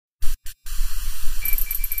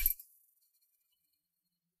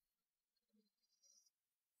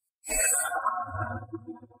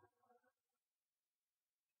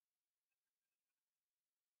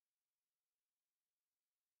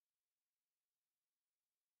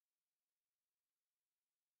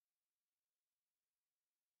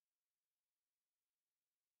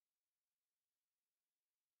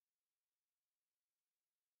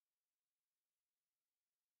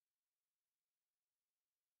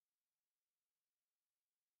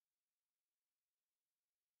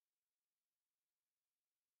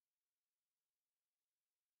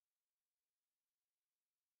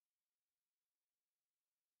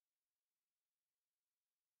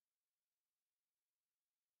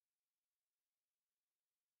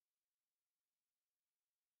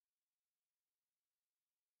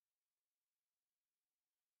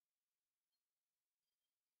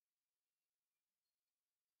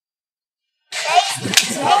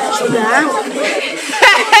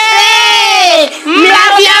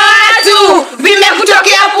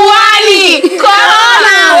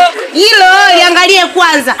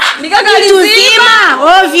kwanza. Jitu zima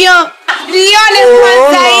ovyo. Lione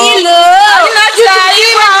kwanza hilo.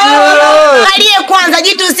 Aliye kwanza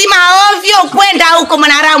jitu zima ovyo, kwenda huko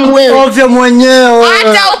mwanaramu wewe. Ovyo mwenyewe.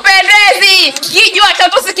 Hata upendezi. Kijua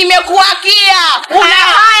tatusi kimekuakia. Una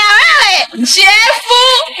haya wewe? Chefu.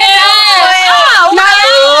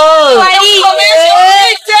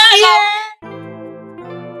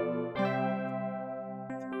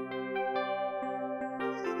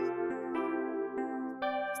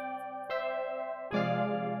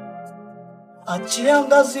 Achia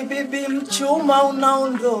ngazi bibi mchuma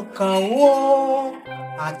unaondoka wo.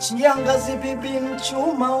 Achia ngazi bibi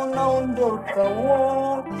mchuma unaondoka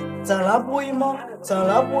wo. Talabu imo,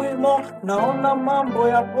 naona mambo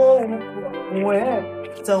yapo we.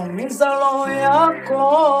 Taumiza roho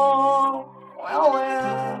yako. Wewe.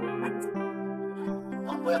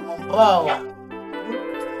 Mambo ya mbao.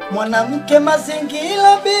 Mwanamke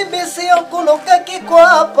mazingira bibi sio kunuka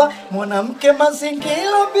kikwapa. Mwanamke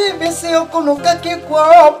mazingira bibi sio kunuka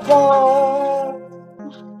kikwapa.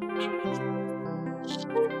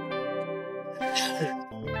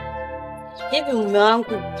 Hivi mume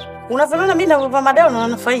wangu, unafanana mimi navaa madela na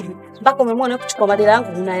nafaidi. Mpaka umemwona kuchukua madela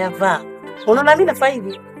yangu unayavaa. Unaona mimi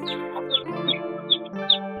nafaidi.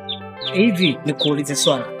 Hivi nikuulize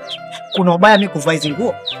swali. Kuna ubaya mimi kuvaa hizo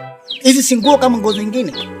nguo? Hizi si nguo kama nguo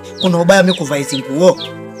zingine. Kuna ubaya mimi kuvaa hizo nguo?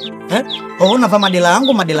 Unavaa madela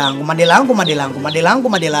yangu.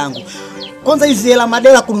 Kwanza hizi hela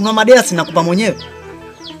madela kununua madela sinakupa mwenyewe.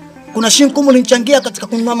 Kuna shilingi 10 ulinichangia katika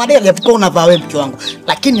kununua madela yapokuwa unavaa wewe mke wangu.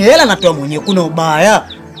 Lakini hela natoa mwenyewe, kuna ubaya.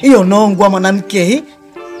 Hiyo nongwa mwanamke hii.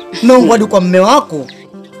 Nongwa hadi kwa mume wako.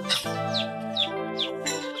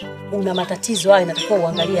 Una matatizo haya, inatakiwa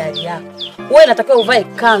uangalie hali yako. Wewe unatakiwa uvae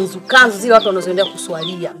kanzu zile watu wanazoendea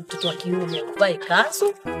kuswalia. Mtoto wa kiume uvae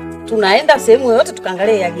kanzu. Tunaenda sehemu yoyote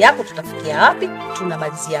tukaangalie hali yako, tutafikia wapi,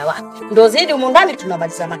 tunamalizia wapi. Ndio zaidi huko ndani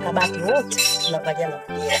tunamaliza makabati wote, tunavajana.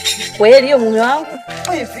 Kweli hiyo mume wangu?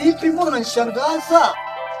 Wewe vipi, mbona unanishangaza?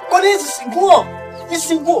 Kwa nini hizi nguo?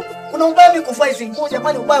 Hizi nguo. Kuna ubaya mimi kuvaa hizi nguo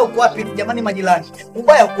jamani, ubaya uko wapi jamani majirani?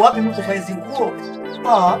 Ubaya uko wapi mimi kuvaa hizi nguo?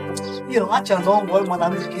 Hiyo acha ndongo wewe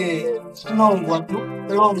mwanamke. Ndongo tu.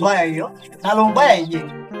 Roho mbaya hiyo. Na roho mbaya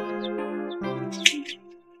yenyewe.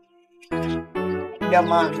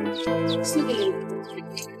 Jamani. Sisi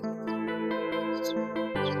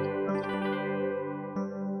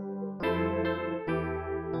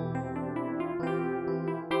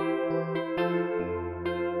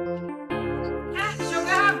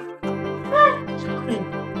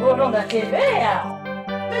unatembea.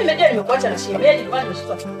 Mimi nimejua nimekuacha na shemeji kwa nini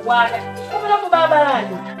usitoke kwake. Kama hapo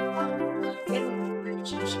barabarani.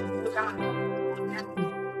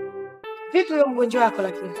 Vipi yule mgonjwa wako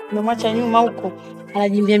lakini? Nimemwacha nyuma huko.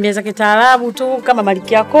 Anajimbembea zake taarabu tu kama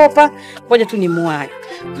malkia kopa. Ngoja tu nimuae.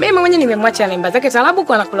 Mimi mwenyewe nimemwacha anaimba zake taarabu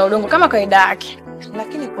kwa anakula udongo kama kawaida yake.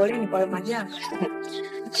 Lakini poleni kwa majanga.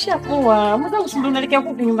 Shakuwa, mbona usindoelekea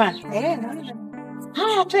huko nyumbani?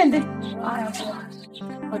 Haya twende. Haya.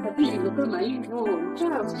 Watapiga kama hivyo.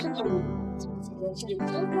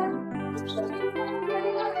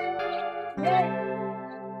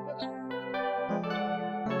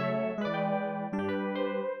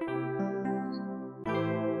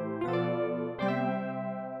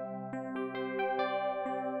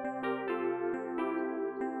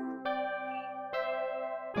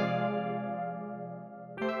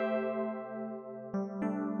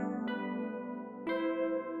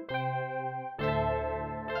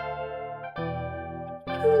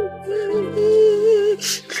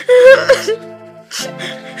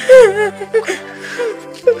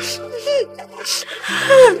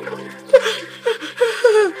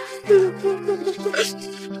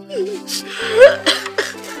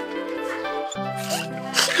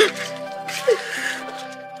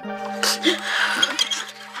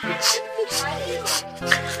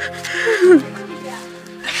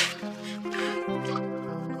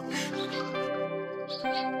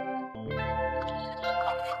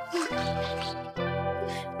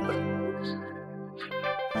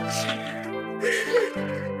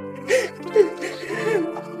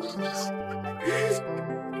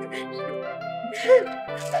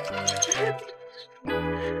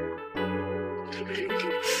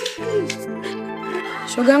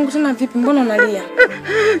 Shoga yangu tena vipi, mbona unalia?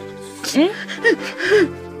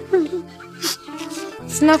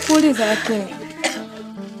 Sina kuuliza lakini.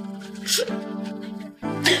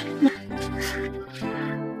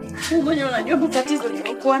 Mbona unajua tatizo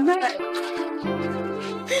limekuwa naye?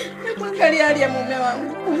 Mwangalia hali ya mume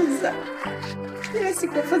wangu kwanza. Kila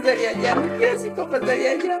siku afadhali ajabu, kila siku afadhali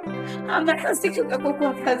ajabu. Ama siku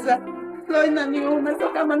utakokuwa kaza. Roho inaniuma sio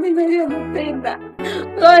kama mimi niliyempenda.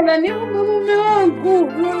 Roho inaniuma mume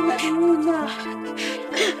wangu. Roho inaniuma.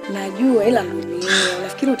 Najua ila mimi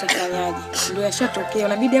nafikiri utafanyaje? Ndio yashatokea.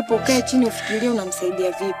 Unabidi hapo ukae chini ufikirie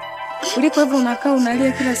unamsaidia vipi. Kuliko hivyo unakaa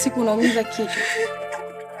unalia kila siku unaumiza kichwa.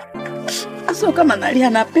 Sio kama nalia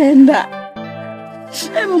napenda.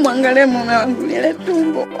 Hebu mwangalie mume wangu ile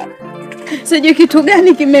tumbo. Sijui kitu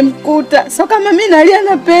gani kimemkuta. Sio kama mimi nalia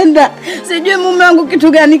napenda. Sijui mume wangu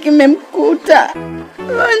kitu gani kimemkuta.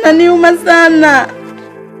 Inaniuma sana.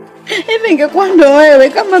 Hivi ingekuwa ndo wewe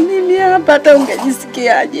kama mimi hapa hata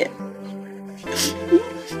ungejisikiaje?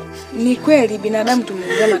 Ni kweli binadamu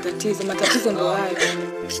tumeingia matatizo. Matatizo ndio hayo.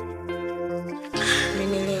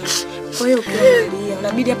 Umenielewa? Kwa hiyo ukiangalia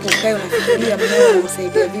unabidi hapo ukae unafikiria mwenyewe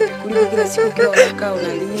unamsaidia vipi kuliko kila siku kila unakaa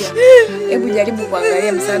unalia. Hebu jaribu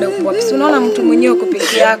kuangalia msaada uko wapi. Si unaona mtu mwenyewe uko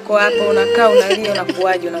peke yako hapo unakaa unalia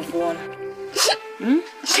unakuaje unapoona.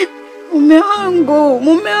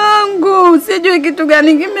 Mume wangu, sijui kitu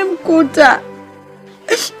gani kimemkuta.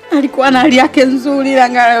 Alikuwa na hali yake nzuri ila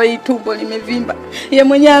ngalo tumbo limevimba. Yeye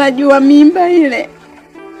mwenyewe anajua mimba ile.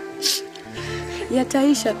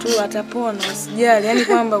 Yataisha tu atapona usijali. Yaani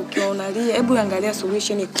kwamba ukiwa unalia, hebu angalia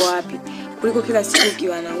solution iko wapi. Kuliko kila siku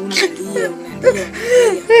ukiwa unalia.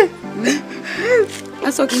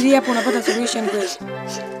 Sasa ukilia hapo unapata solution kweli.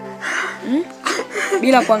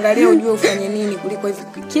 Bila kuangalia ujue ufanye nini kuliko hivi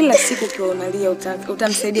kila siku ukiwa unalia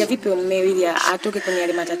utamsaidia vipi mumeo ili atoke kwenye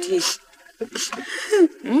yale matatizo.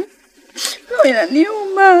 Roho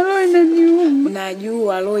inaniuma.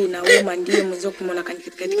 Najua roho inauma ndio mwanzo kumwona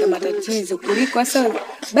katika matatizo kuliko sasa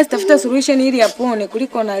basi tafuta solution ili apone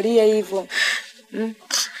kuliko unalia hivyo.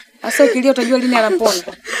 Sasa ukilia utajua lini anapona.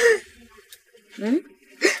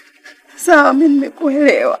 Sawa mimi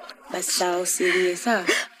nimekuelewa. Basi sawa usilie sawa.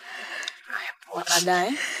 Haya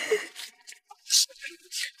baadaye.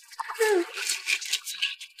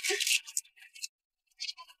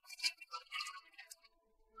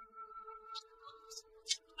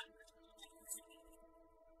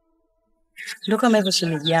 Ndio kama hivyo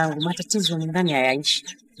shemeji yangu, matatizo ndani hayaishi.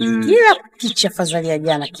 Kila kicha fadhali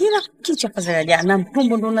ya jana, na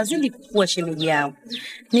mtumbo ndo unazidi kukua shemeji yangu.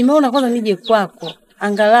 Nimeona kwanza nije kwako,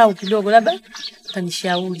 angalau kidogo labda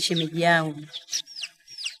utanishauri shemeji yangu.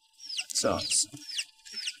 Sawa.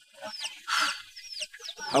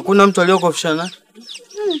 Hakuna mtu aliyokofishana?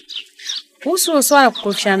 Kuhusu swala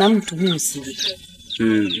kukofishana na mtu mimi sijui.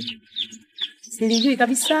 Silijui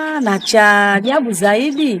kabisa na cha ajabu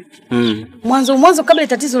zaidi. Mwanzo kabla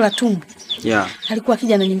tatizo la tumbo. Alikuwa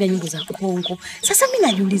akija ananiambia nyimbo za Kongo. Sasa mimi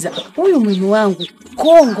najiuliza, huyu mume wangu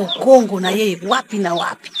Kongo na yeye wapi na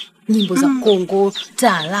wapi? Nyimbo za Kongo,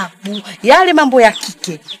 taarabu, yale mambo ya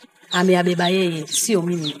kike. Ameyabeba yeye, sio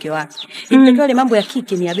mimi mke wake. Inatakiwa yale mambo ya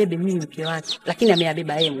kike ni abebe mimi mke wake, lakini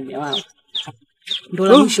ameyabeba yeye mume wangu. Ndio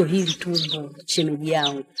la mwisho hili tumbo shemeji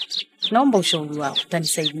yangu. Naomba ushauri wako,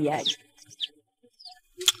 utanisaidiaje?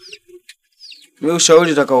 Mimi ushauri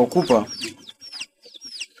nitakaokupa,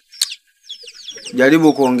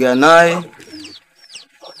 jaribu kuongea naye.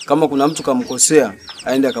 Kama kuna mtu kamkosea,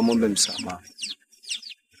 aende akamwombe msamaha.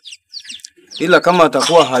 Ila kama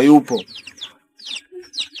atakuwa hayupo,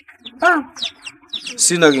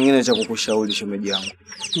 sina kingine cha kukushauri shemeji yangu.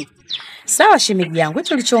 Sawa shemeji yangu,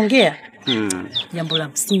 hicho ulichoongea jambo la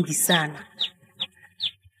msingi sana.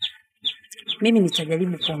 Mimi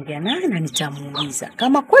nitajaribu kuongea naye na nitamuuliza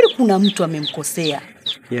kama kweli kuna mtu amemkosea.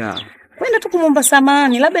 Kwenda tu kumomba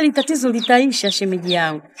samahani, labda ile tatizo litaisha shemeji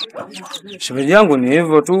yangu. Shemeji yangu ni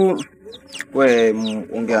hivyo tu. Wewe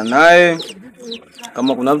ongea naye.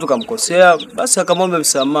 Kama kuna mtu kamkosea, basi akamwombe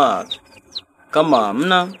msamaha. Kama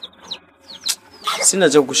hamna, sina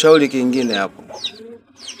cha kukushauri kingine hapo.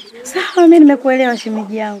 Sawa, mimi nimekuelewa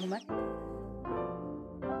shemeji yangu.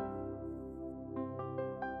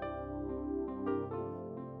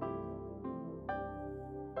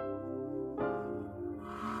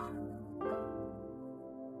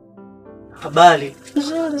 Habari.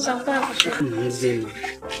 Nzuri za kwako. Mzima.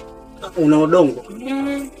 Una udongo?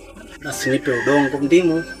 Basi nipe udongo.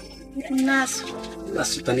 Ndimu? Naso.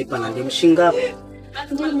 Basi utanipa na ndimu shingapi?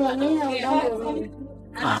 Ndimu udongo.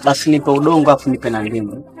 Basi nipe udongo afu nipe na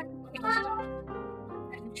ndimu.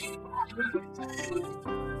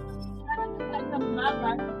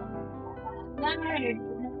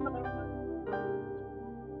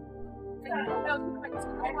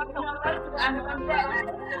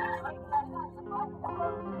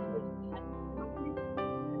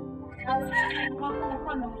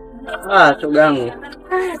 Shoga yangu.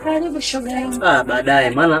 Karibu shoga yangu. Baadaye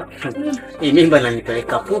maana hii mimba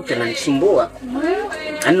inanipeleka puta na nisumbua.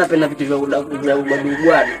 Napenda vitu vya ubadu.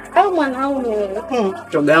 Au mwanaume.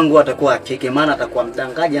 Shoga yangu atakuwa acheke maana atakuwa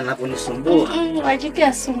mtangaji anaponisumbua. Wajike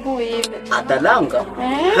asumbui hivi. Atadanga.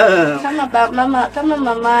 Kama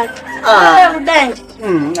mama. Udanje.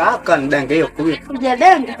 Aka ndanga hiyo kuyo.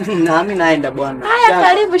 Hujadanga? Na mimi naenda bwana. Haya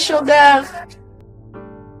karibu shoga.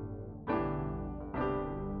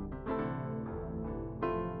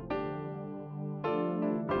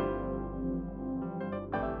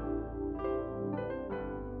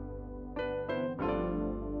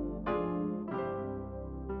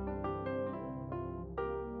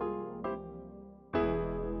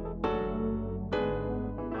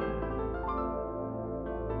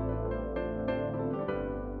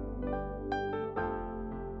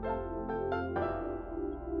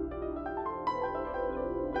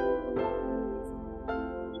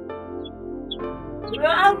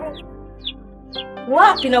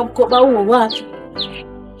 Wapi na mkoba huo wapi?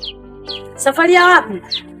 Safari ya wapi?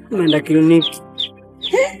 Naenda kliniki.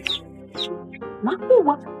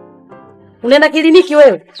 Makubwa. Unaenda kliniki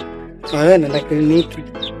wewe? Naenda kliniki.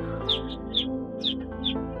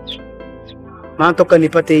 Maana toka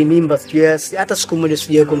nipate mimba siasi hata siku moja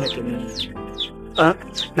sijawahi kwenda kliniki.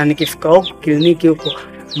 Na nikifika huko kliniki huko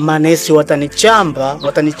manesi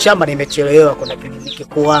watanichamba nimechelewa kwenda kliniki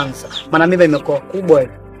kuanza. Maana mimba imekuwa kubwa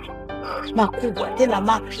hivi. Makubwa tena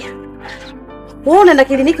mapya. Wewe unaenda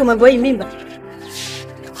kliniki umeambiwa hii mimba?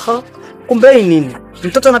 Kumbe hii nini?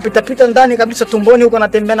 Mtoto anapita pita ndani kabisa tumboni huko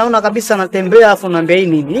anatembea naona kabisa anatembea afu naambia hii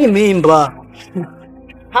nini? Hii mimba.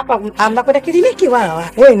 Hapa hamna kwenda kliniki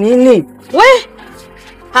wala. Wewe nini?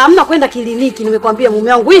 Hamna kwenda kliniki nimekwambia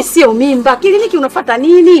mume wangu hii sio mimba. Kliniki unafuata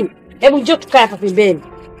nini? Hebu njoo tukae hapa pembeni.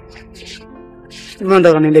 Mimi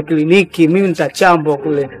nataka niende kliniki, mimi nitachambwa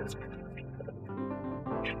kule.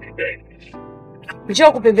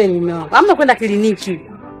 Njoo kupembeni mume wangu. Hamna kwenda kliniki.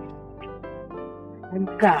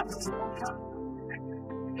 Mkaa.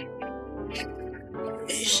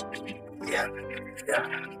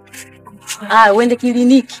 Uende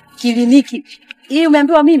kliniki. Hii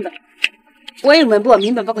umeambiwa mimba? Wewe umeambiwa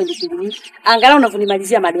mimba mpaka uende kliniki. Angalau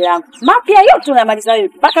unavunimalizia madela yangu. Mapya yote unayamaliza wewe.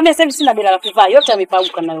 Mpaka mimi sasa hivi sina dela la kuvaa. Yote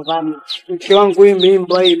yamepauka ninayovaa mimi. Mke wangu hii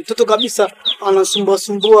mimba hii. Mtoto kabisa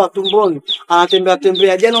anasumbua tumboni.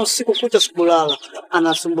 Anatembea. Jana usiku kucha sikulala.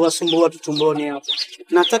 Anasumbua tumboni hapo.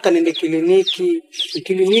 Nataka niende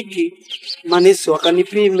kliniki. Manesi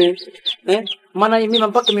wakanipime. Maana hii mimba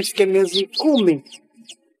mpaka imefikia miezi 10.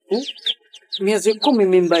 Miezi 10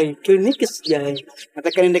 mimba hii. Kliniki sijaenda.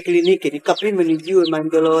 Nataka niende kliniki nikapime nijue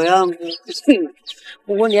maendeleo yangu.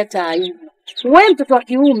 Uone hata aibu. Wewe mtoto wa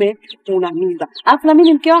kiume una mimba. Alafu na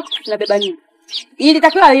mimi mke wako nabeba nini?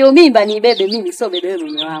 Ilitakiwa hiyo mimba niibebe mimi sio bebe wewe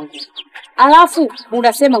mume wangu. Alafu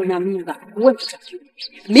unasema una mimba. Wewe mtoto wa kiume.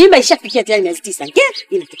 Mimba ishafikia tayari miezi 9.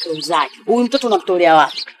 Inatakiwa uzae. Huyu mtoto unamtolea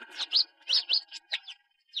wapi?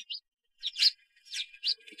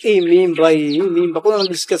 Hii mimba. Kwa nini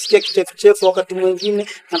unajisikia kichefu wakati mwingine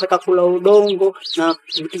nataka kula udongo na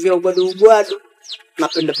vitu vya ubadu.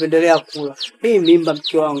 Napendelea kula. Hii mimba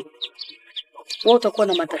mke wangu. Wewe utakuwa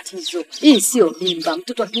na matatizo. Hii sio mimba.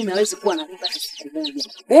 Mtoto wa kiume hawezi kuwa na mimba siku moja.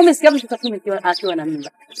 Wewe umesikia mtoto wa kiume akiwa na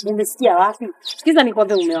mimba? Umesikia wapi? Sikiza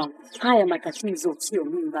nikwambie mume wangu. Haya matatizo sio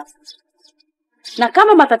mimba. Na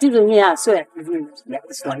kama matatizo yenyewe sio ya kizungu, ya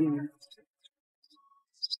Kiswahili.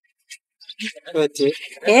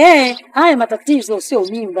 Haya matatizo sio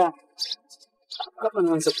mimba. Kama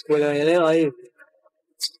naanza kuelewa hivi.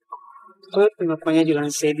 Kwa hiyo tunafanyaje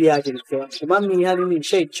unanisaidia aje mke wangu? Mami hali mimi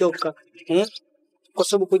nishaichoka. Kwa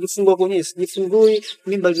sababu kujifungua kwenyewe sijifungui,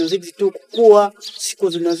 mimba inazidi tu kukua, siku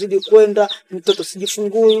zinazidi kwenda, mtoto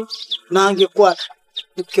sijifungui. Na angekuwa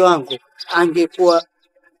mke wangu, angekuwa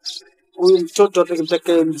huyu mtoto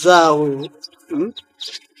atakayemtaka mzaa huyu.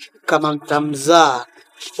 Kama mtamzaa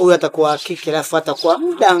huyu atakuwa kike, alafu atakuwa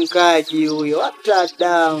mdangaji huyo,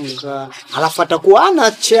 atadanga. Alafu atakuwa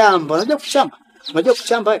anachamba. Unajua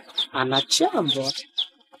kuchamba? Anachamba.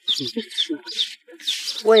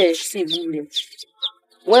 Wewe si bure.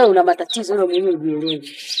 Wewe una matatizo leo mwenyewe ujielewe.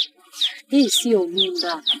 Hii sio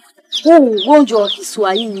mimba. Huu ugonjwa wa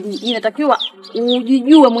Kiswahili. Inatakiwa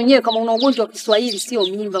ujijue mwenyewe kama una ugonjwa wa Kiswahili sio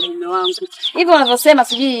mimba mume wangu. Hivyo unavyosema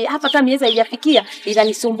sijui hapa hata miezi haijafikia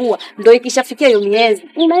inanisumbua. Ndio ikishafikia hiyo miezi.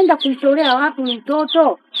 Unaenda kumtolea wapi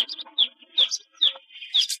mtoto?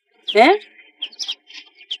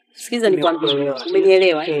 Sikiza nikwambie.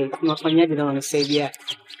 Umenielewa? Tunafanyaje na wanisaidia?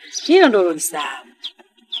 Hilo ndio sawa.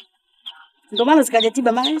 Ndio maana zikaja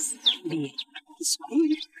tiba maezi mbili.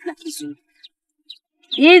 Kiswahili na Kizungu.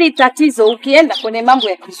 Hili tatizo ukienda kwenye mambo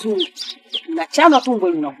ya Kizungu na chama tumbo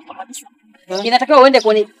linauma kabisa. Inatakiwa uende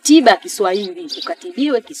kwenye tiba Kiswahili,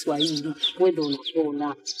 ukatibiwe Kiswahili. Wewe ndio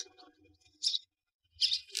unapona.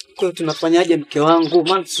 Kwa hiyo tunafanyaje mke wangu?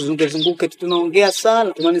 Maana tusizunguke tunaongea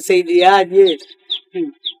sana, tunanisaidiaje?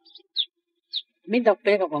 Mimi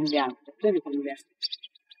nitakupeleka kwa mganga. Twende kwa mganga.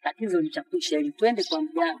 Tatizo litakwisha, ili twende kwa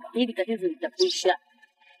mganga. Ili tatizo litakwisha.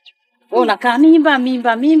 Wewe unakaa mimba.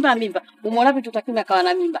 Umeona vitu tutakiwa kawa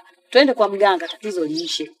na mimba. Twende kwa mganga, tatizo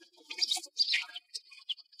liishe.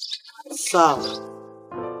 Sawa.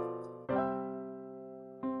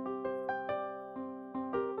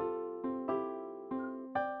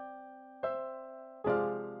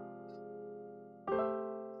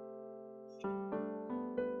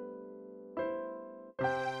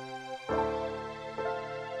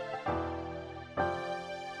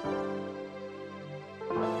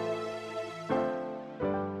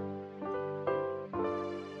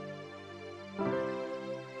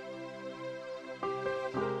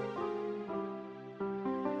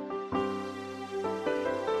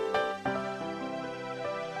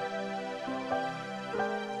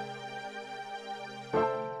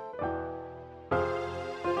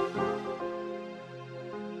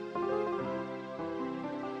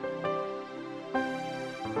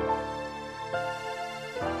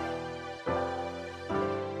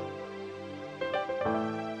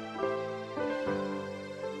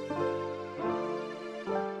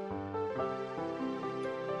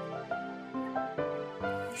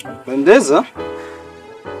 Pendeza?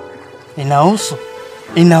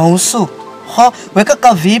 Inahusu. Ha, weka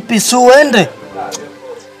ka vipi? Si uende.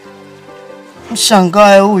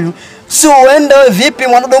 Mshangae huyu. Si uende wewe vipi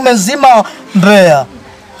mwanaume mzima Mbeya?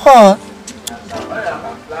 Ha.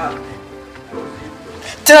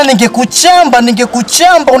 Tena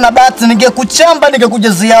ningekuchamba una bahati,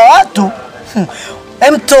 ningekujazia watu.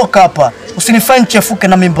 Toka hapa. Usinifanye chefuke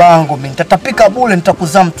na mimba yangu mimi. Nitatapika bure,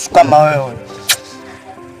 nitakuzaa mtu kama wewe.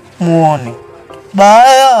 Muone.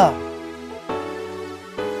 Baya.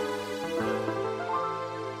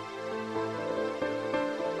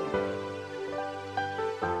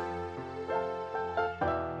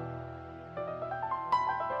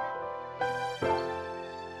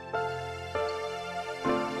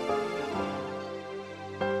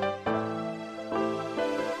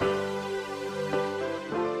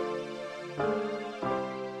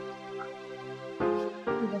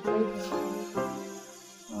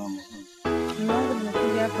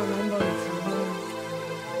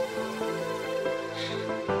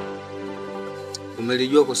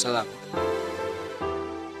 Umelijua kosa lako?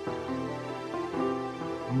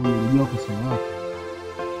 Umelijua kosa lako?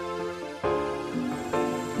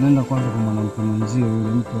 Nenda kwanza kwa mwanamke mwenzio yule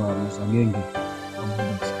mtu wa Msagenge.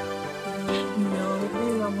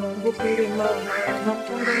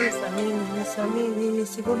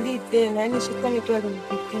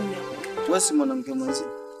 Wewe si mwanamke mwenzio?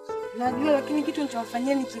 Najua, lakini kitu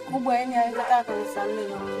nilichofanyia ni kikubwa, yani anaweza taka kunisamehe.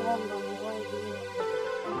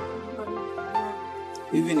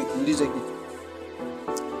 Hivi nikuulize kitu.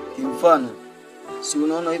 Kimfano, si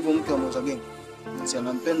unaona hivyo mke wa Msagenge? Si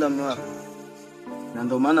anampenda mume wake. Na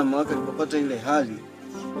ndio maana mume wake alipopata ile hali,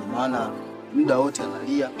 maana muda wote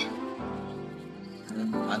analia.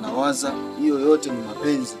 Anawaza hiyo yote ni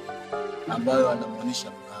mapenzi ambayo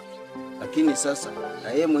anamuonesha mume wake. Lakini sasa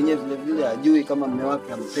na yeye mwenyewe vile vile hajui kama mume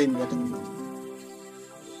wake ampendi hata kidogo.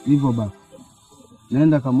 Hivyo baba.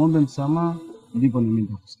 Naenda kamombe msamaha ndipo mimi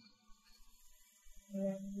nitakusikia.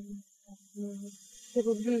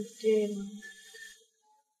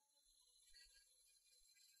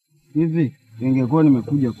 Hivi ingekuwa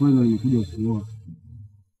nimekuja kwenu, nimekuja kuoa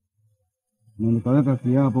na nikaweka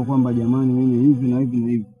kiapo kwamba jamani, mimi hivi na hivi na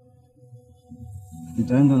hivi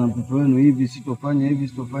nitaenda na mtoto wenu hivi, sitofanya hivi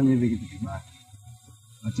kitu kibaya,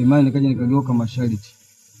 hatimaye nikaja nikageuka masharti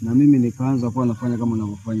na mimi nikaanza kuwa nafanya kama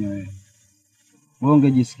unavyofanya wewe, wewe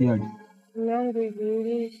ungejisikiaje?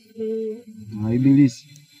 Na ibilisi.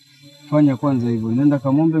 Fanya kwanza hivyo, nenda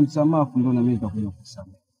kamombe msamaha, ndio na mimi nitakuja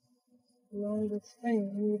kusamehe.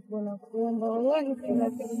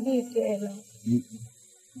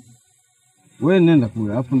 Wewe nenda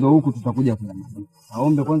kule, alafu ndio huku tutakuja kumaliza.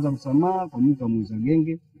 Aombe kwanza msamaha kwa mtu muuza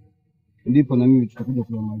genge, ndipo na mimi tutakuja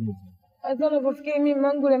kumaliza. Sasa unapofikiri mimi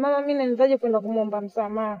mangu le mama, mimi naanzaje kwenda kumomba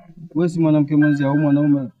msamaha? Wewe si mwanamke mwenzi au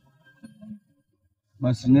mwanaume?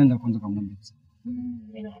 Basi nenda kwanza kamombe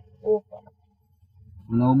msamaha.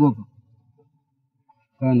 Unaogopa?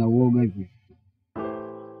 Kana uoga hivi.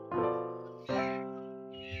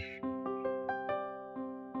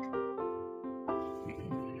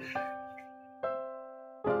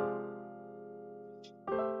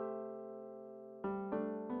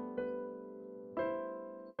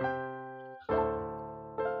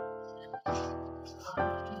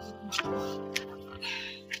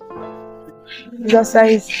 Za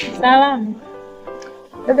saizi. Salamu.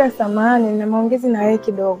 Dada samahani, na maongezi na wewe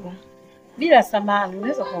kidogo. Bila samahani,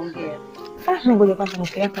 unaweza kuongea. Ngoja kwanza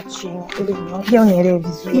nikae hapa chini ili niongee unielewe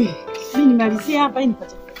vizuri. Mimi nimalizie hapa ili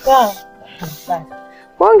nipate kukaa. Sasa.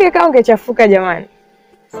 Ungekaa ungechafuka jamani.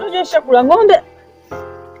 Sio chakula ng'ombe.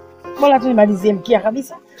 Bora tu nimalizie mkia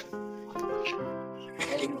kabisa.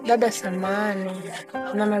 Dada samahani,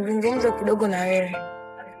 na mazungumzo kidogo na wewe.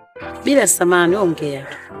 Bila samahani, ongea.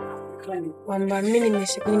 Kwamba mimi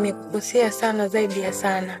nimekukosea sana zaidi ya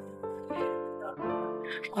sana.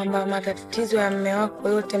 Kwamba matatizo ya mume wako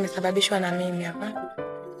yote yamesababishwa na mimi hapa.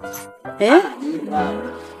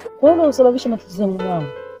 Wewe usababisha matatizo ya mume wangu?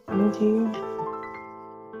 Ndio.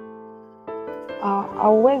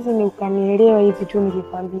 Hauwezi ni ukanielewa hivi tu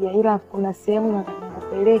nikikwambia, ila kuna sehemu nataka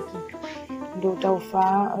nikupeleke ndio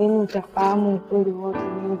utafahamu ukweli wote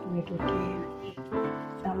nini kimetokea.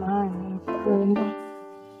 Samahani, nakuomba.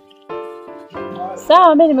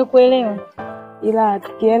 Sawa, mimi nimekuelewa. Ila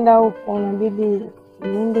tukienda huko inabidi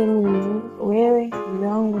niende mimi, wewe, mume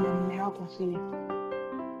wangu na mume wako pia.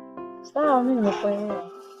 Sawa, mimi nimekuelewa.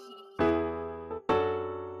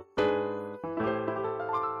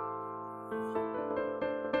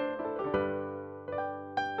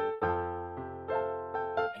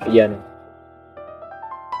 Kijana,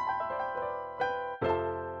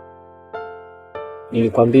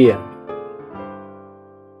 nilikwambia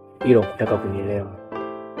hilo kutaka kunielewa.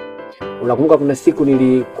 Unakumbuka kuna siku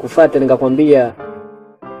nilikufuata nikakwambia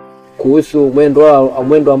kuhusu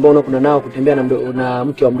mwendo ambao unakuna nao kutembea na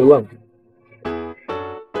mke wa mdogo wangu?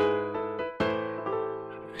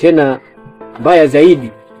 Tena mbaya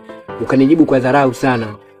zaidi ukanijibu kwa dharau sana.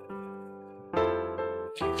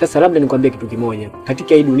 Sasa labda nikwambie kitu kimoja,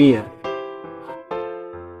 katika hii dunia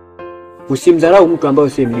usimdharau mtu ambaye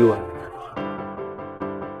usimjua.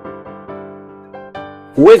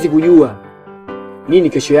 Huwezi kujua nini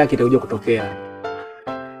kesho yake itakuja kutokea.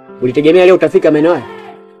 Ulitegemea leo utafika maeneo haya?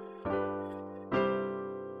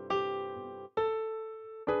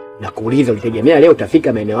 Nakuuliza, ulitegemea leo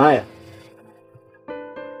utafika maeneo haya?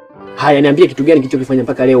 Haya, niambie kitu gani kilichokufanya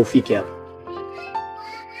mpaka leo ufike hapa?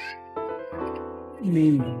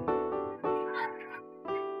 Mimi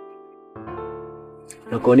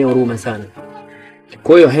nakuonea huruma sana.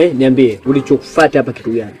 Kwa hiyo niambie ulichokufuata hapa kitu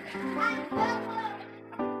gani?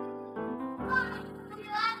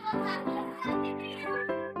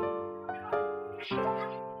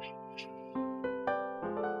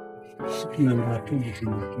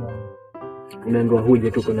 Unaambiwa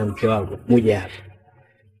huje tuko na mke wako, muje hapa.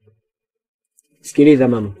 Sikiliza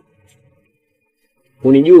mama,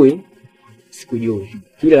 unijui sikujui,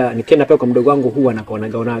 kila nikienda pale kwa mdogo wangu huwa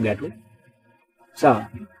nakaonaga tu. Sawa,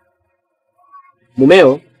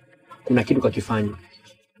 mumeo kuna kitu kakifanya,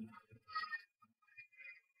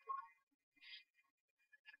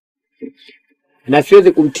 na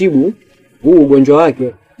siwezi kumtibu huu ugonjwa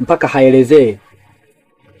wake mpaka haelezee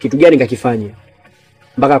kitu gani kakifanya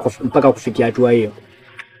mpaka kufikia hatua hiyo.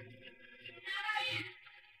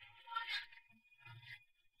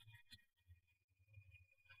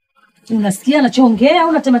 Unasikia anachoongea au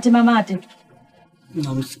unatema mate?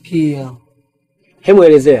 namsikia. Hebu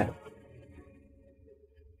elezea.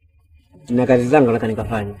 Na kazi zangu nataka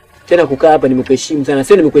nikafanya. Tena kukaa hapa nimekuheshimu sana.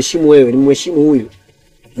 Sio nimekuheshimu wewe, nimemheshimu huyu.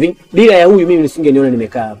 Bila ya huyu mimi nisingeniona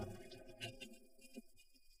nimekaa hapa.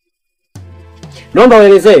 Naomba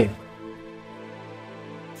uelezee.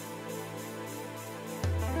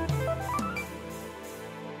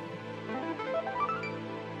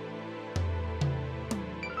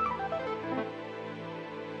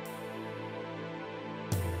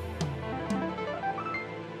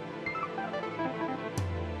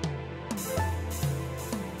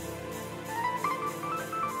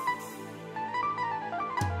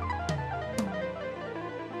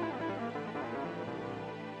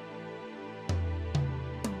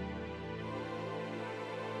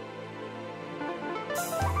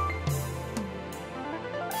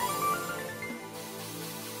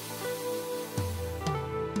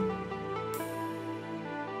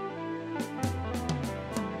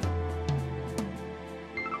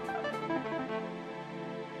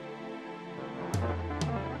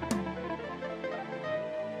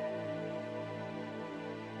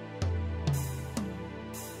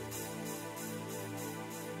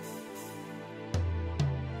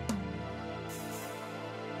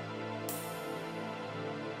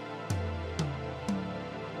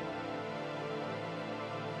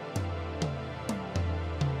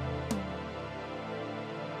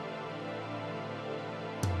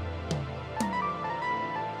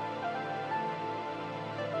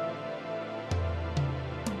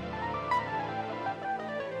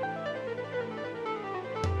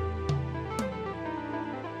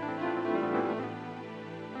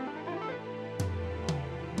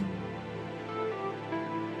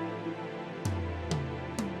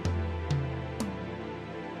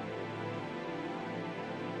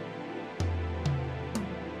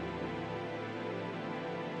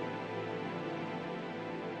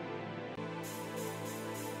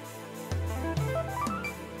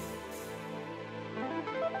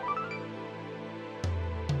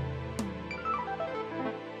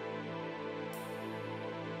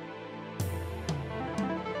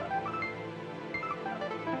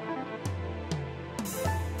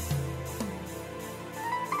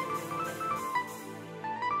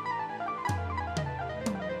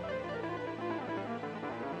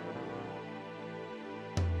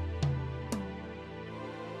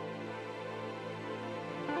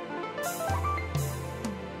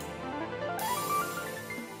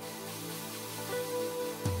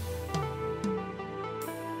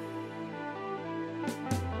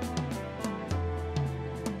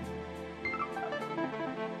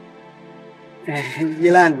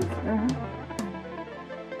 Jirani.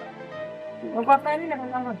 Uko pale na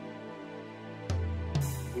mwanangu.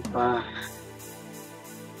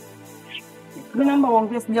 Mimi naomba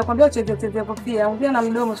uongee, sijakwambia ucheze kofia. Ongea na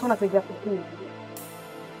mdomo, sio unacheza kofia.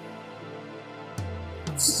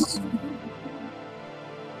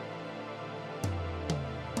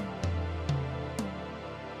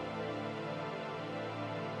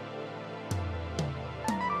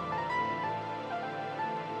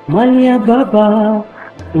 Mali ya baba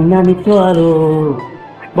inanitoa roho,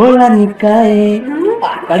 bora nikae.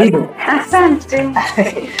 Karibu. Asante.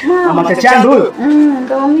 Mama Chanzo huyo?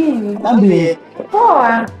 Ndo mimi. Niambie.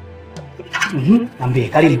 Poa. Niambie,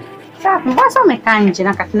 karibu. Safi, mbona umekaa nje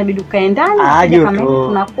na kati inabidi ukae ndani? Joto.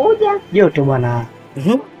 Tunakuja. Joto bwana.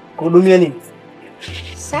 Kuhudumia nini?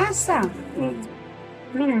 Sasa.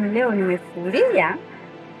 Mimi leo nimefulia.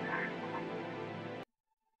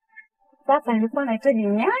 Sasa nilikuwa nahitaji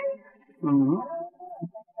nyanya.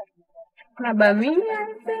 Kuna bamia,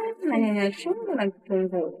 na nyanya chungu na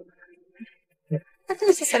kitunguu.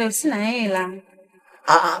 Lakini sasa leo sina hela.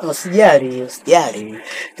 Usijali.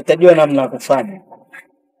 Tutajua namna ya kufanya.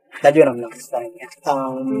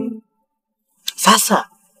 Sasa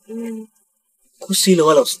kuhusu hilo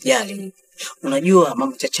wala usijali. Unajua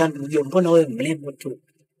mama Chachando, unajua mbona wewe mrembo tu.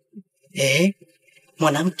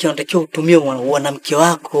 Mwanamke anatakiwa utumie mwanamke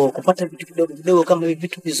wako kupata vitu vidogo kama hivi,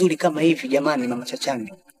 vitu vizuri kama hivi jamani mama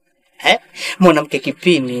Chachando. Mwanamke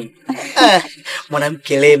kipini.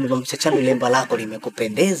 Mwanamke lembo mama Chachando, lemba lako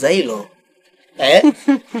limekupendeza hilo.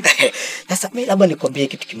 Sasa mimi labda nikwambie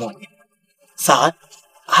kitu kimoja. Sawa?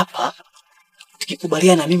 Hapa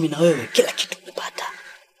tukikubaliana mimi na wewe kila kitu kupata.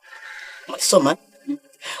 Umesoma?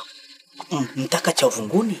 Mtaka cha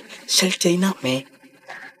uvunguni sharti iname.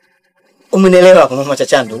 Umenielewa kwa mama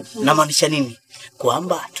Chachando? Namaanisha nini?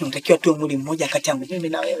 Kwamba tunatakiwa tuwe mwili mmoja kati yangu mimi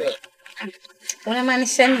na wewe.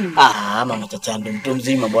 Unamaanisha nini? Mama Chachando, mtu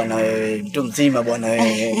mzima bwana wewe. Mtu mzima bwana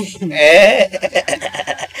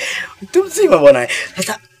wewe.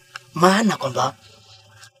 Sasa maana kwamba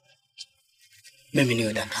mimi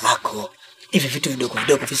niwe dada lako. Hivi vitu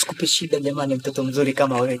vidogo visikupe shida jamani, mtoto mzuri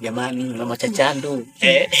kama wewe jamani mama Chachando.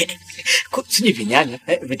 Siji vinyanya,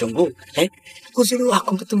 vitunguu. Uzuri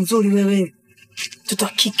wako mtoto mzuri wewe. Mtoto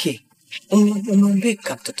wa kike.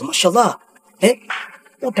 Umeumbika mtoto mashallah.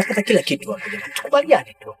 Utapata kila kitu hapo jamani.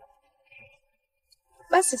 Tukubaliane tu.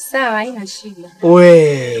 Basi sawa, haina shida.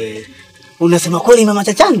 Unasema kweli mama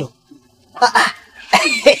Chachando?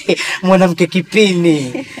 Mwanamke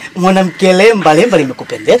kipini, mwanamke lemba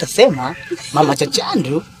limekupendeza sema mama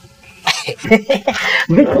Chachando.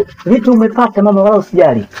 Vitu umepata mama, wala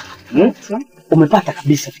usijali. Umepata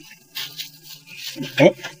kabisa.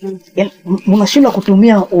 Mnashindwa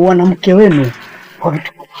kutumia wanamke wenu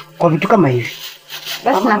kwa vitu kama hivi.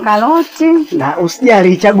 Basi na karoti. Na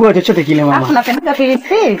usijali, chagua chochote kile mama. Alafu napenda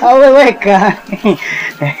pilipili. Wewe weka.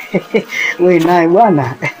 Wewe naye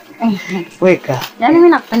bwana. Weka. Yaani mimi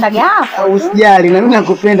nakupenda gapo. Usijali, na mimi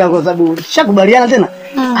nakupenda kwa sababu tushakubaliana tena.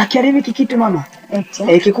 Akiharibiki kitu mama.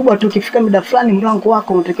 Kikubwa tu kifika muda fulani mlango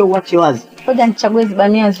wako unatakiwa uache wazi. Ngoja nichague hizo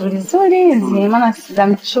bamia nzuri hizi, maana za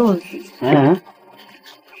mchuzi.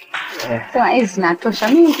 Sema hizi zinatosha.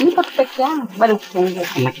 Mimi nipo tu peke yangu, bado kitunguu.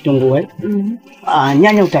 Na kitunguu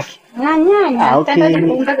nyanya utaki? Na nyanya,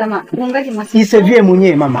 kuungaje masiki. Jisevie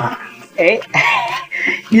mwenyewe mama.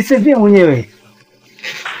 Jisevie mwenyewe.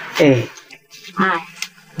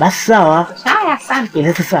 Basi sawa. Haya, asante.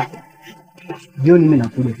 Ile sasa. Jioni mimi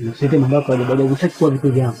nakuja. Tunasete mambo yako baada ya kutaki kwa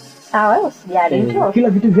vitu vyangu. Sawa, wewe usijali njoo. Kila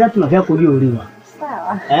vitu vyako na vyako ulioliwa.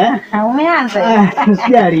 Sawa. Umeanza.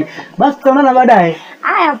 Usijali. Basi tutaonana baadaye.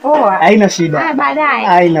 Haya poa. Haina shida. Haya baadaye.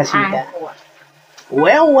 Haina shida.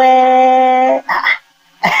 Wewe.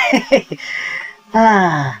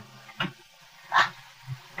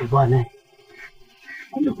 Bwana.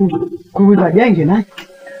 Kuuza jenge na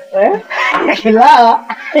kila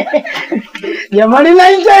jamani, na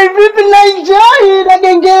enjoy vipi? Na enjoy na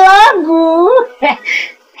genge langu.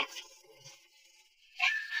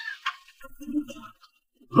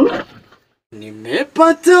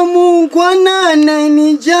 Nimepata Mungu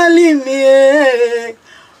anayenijali mie,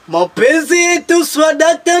 mapenzi yetu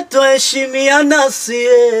swadata tuheshimiana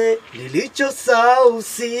sie, nilichosahau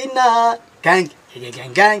sina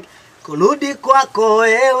gang kurudi kwako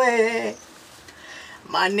wewe.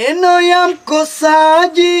 Maneno ya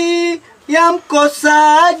mkosaji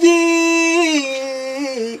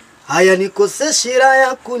haya nikose shira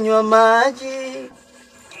ya kunywa maji.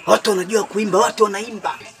 Watu wanajua kuimba, watu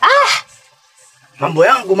wanaimba. Mambo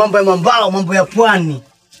yangu, mambo ya mambao, mambo ya pwani.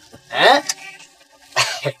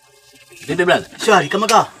 Vipi brother? Shwari kama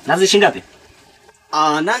kawa. Nazi shilingi ngapi?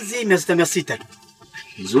 Nazi 600 tu.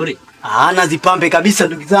 Nzuri. Nazi pambe kabisa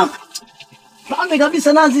ndugu zangu. Pambe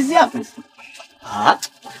kabisa nazi hizi hapa.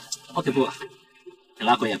 Okay poa.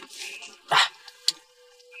 Lako hapa.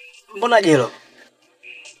 Mbona jelo?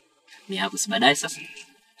 Ni hapo si baadaye sasa.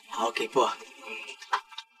 Okay poa.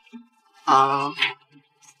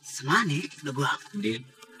 Samani ndugu wangu. Ndio.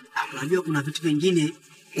 Unajua kuna vitu vingine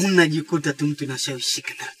unajikuta tu mtu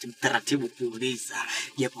anashawishika taratibu kuuliza.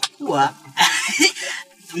 Japokuwa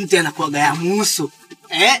mtu anakuwa gaya musu.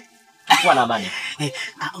 Kwa na amani.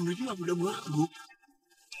 Unajua mdogo wangu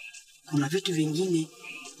kuna vitu vingine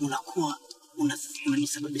unakuwa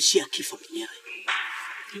unanisababishia kifo mwenyewe.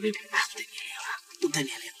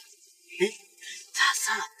 Utanielewa.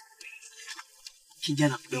 Sasa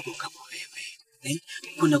kijana mdogo kama wewe,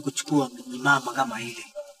 kuna kuchukua mama kama ile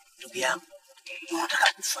ndugu yangu.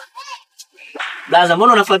 Unataka kufa. Blaza,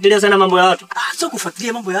 mbona unafuatilia sana mambo ya watu? Sio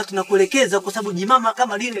kufuatilia mambo ya watu na kuelekeza kwa sababu jimama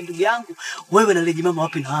kama lile ndugu yangu, wewe na ile jimama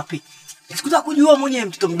wapi na wapi? Sikutaka kujua mwenyewe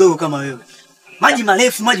mtoto mdogo kama wewe. Maji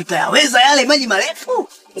marefu, maji utayaweza yale maji marefu?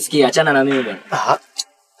 Sikia, achana na mimi bwana.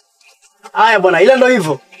 Haya bwana, ile ndio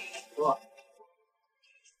hivyo.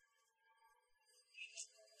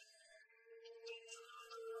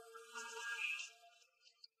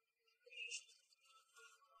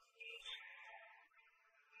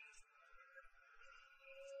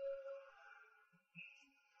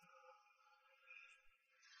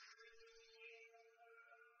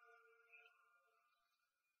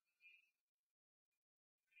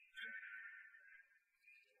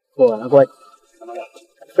 Poa, nakuwa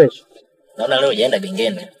fresh. Naona leo hujaenda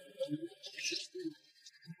gengeni.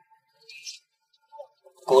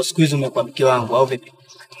 Kwa siku hizo umekuwa mke wangu au vipi?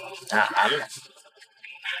 Hamna.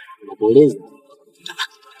 Nakuuliza.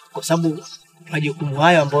 Kwa sababu majukumu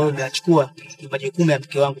hayo ambayo unachukua ni majukumu ya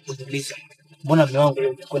mke wangu kuniuliza. Mbona mume wangu leo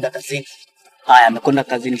amekwenda kazini? Haya, amekwenda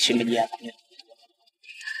kazini shemeji yako.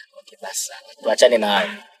 Okay, basi. Tuachane na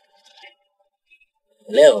hayo.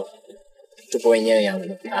 Leo tupo wenyewe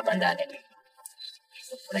yangu hapa ndani.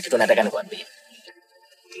 Kuna kitu nataka nikwambie.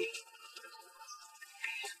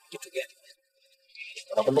 Kitu gani?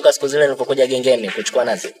 Unakumbuka siku zile nilipokuja gengeni kuchukua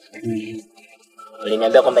nazi?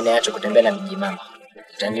 Uliniambia kwamba niache kutembea na mji mama.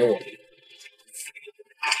 Utaniua.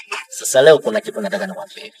 Sasa leo kuna kitu nataka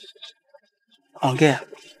nikwambie. Ongea.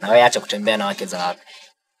 Na wewe acha kutembea na wake za watu.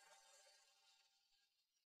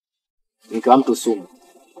 Nikiwa mtu sumu.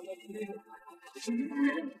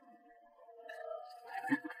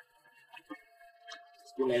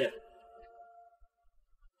 Unaelewa?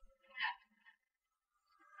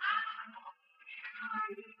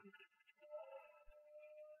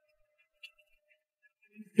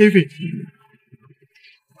 Hivi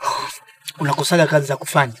unakosaga kazi za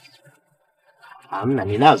kufanya? Hamna,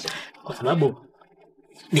 ninazo. Kwa sababu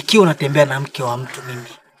nikiwa natembea na mke wa mtu mimi,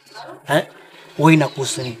 wewe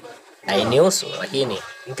inakuhusu nini? Hainihusu, lakini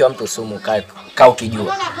mke wa mtu sumu kaa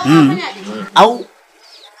ukijua. Au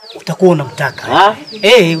utakuwa unamtaka?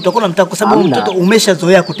 Utakuwa unamtaka kwa sababu mtoto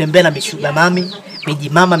umeshazoea kutembea na mishuga mami, miji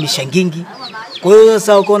mama, mishangingi. Kwa hiyo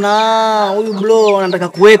sasa uko na huyu bro anataka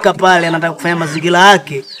kuweka pale, anataka kufanya mazingira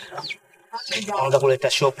yake. Anaanza kuleta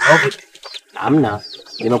shop au vipi? Hamna,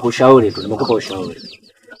 nimekushauri tu, nimekupa ushauri.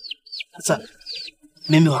 Sasa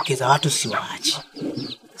mimi wakeza watu siwaachi.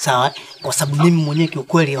 Sawa? Kwa sababu mimi mwenyewe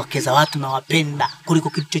kiukweli wakeza watu nawapenda kuliko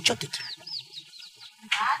kitu chochote kile.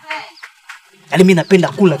 Yaani mimi napenda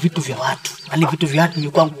kula vitu vya watu. Yaani vitu vya watu ni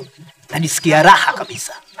kwangu najisikia raha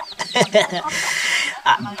kabisa.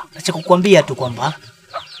 Acha kukuambia tu kwamba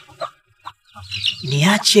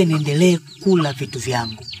niache niendelee kula vitu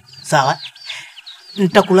vyangu. Sawa?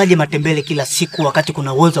 Nitakulaje matembele kila siku wakati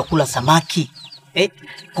kuna uwezo wa kula samaki?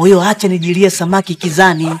 Kwa hiyo acha nijilie samaki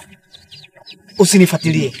kizani.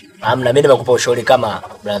 Usinifuatilie. Hamna, mimi nimekupa ushauri kama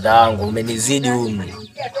brother wangu, umenizidi umri.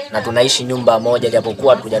 Na tunaishi nyumba moja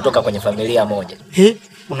japokuwa tujatoka kwenye familia moja.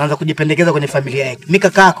 Unaanza kujipendekeza kwenye familia yake. Mimi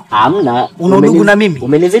kaka yako? Hamna. Una ndugu na mimi?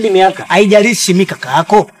 Umenizidi miaka. Haijalishi mimi kaka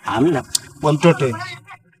yako? Hamna. Wewe mtoto wewe.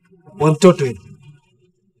 Wewe mtoto wewe.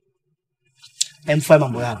 Emfanya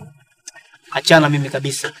mambo yako. Achana mimi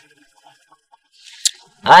kabisa.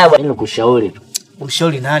 Haya bwana, nikushauri tu.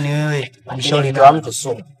 Umshauri nani wewe? Umshauri wa mtu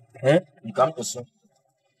sumu. Mtu mtu sumu.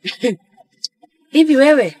 Hivi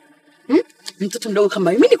wewe? Mtoto mdogo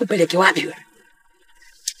kama mimi nikupeleke wapi wewe?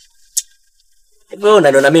 Wewe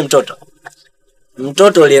unaniona mimi mtoto?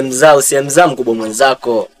 Mtoto uliyemzaa usiyemzaa mkubwa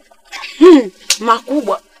mwenzako.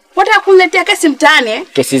 Makubwa. Wataka kuniletea kesi mtaani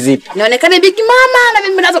Kesi zipi? Inaonekana big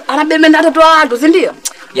mama anabembea watoto wa watu, si ndio?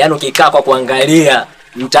 Yaani ukikaa kwa kuangalia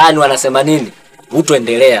mtaani wanasema nini?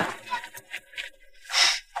 Utoendelea.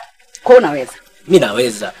 Kwa unaweza. Mimi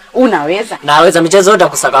naweza. Unaweza? Naweza michezo yote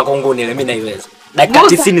kusaka kunguni ile mimi naiweza. Dakika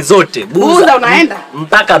 90 zote. Buza unaenda?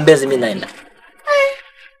 Mpaka Mbezi mimi naenda.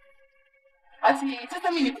 Basi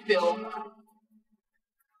sasa mimi nikupe ombi.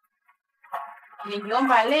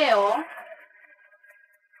 Ningeomba leo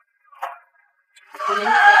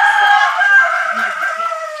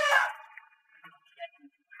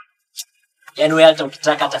Yaani wewe hata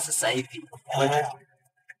ukitaka hata sasa hivi.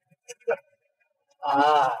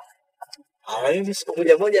 Hivi siku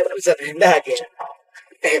moja kabisa tuendage.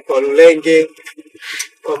 Kwa Lulenge,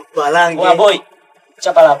 kwa Mpalange. Wa boy,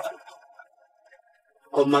 chapa lapa.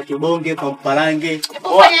 Kwa Makibonge, kwa Mpalange.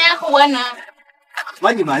 Fanya yako bwana.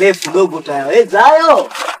 Maji marefu dogo utayaweza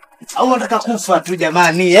hayo? Au unataka kufa tu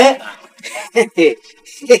jamani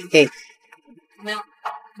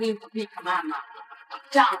Mimi mama.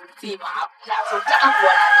 Tamu sima hapo. Tamu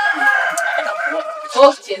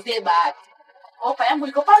bwana. Cheze bahati. Opa yangu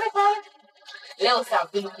iko pale pale. Leo saa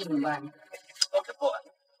 2 nyumbani. Okay, poa.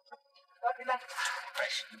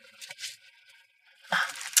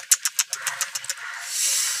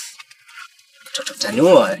 Mtoto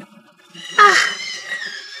taniua.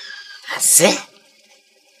 Ase.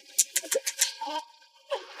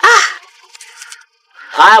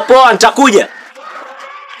 Haya poa, nitakuja.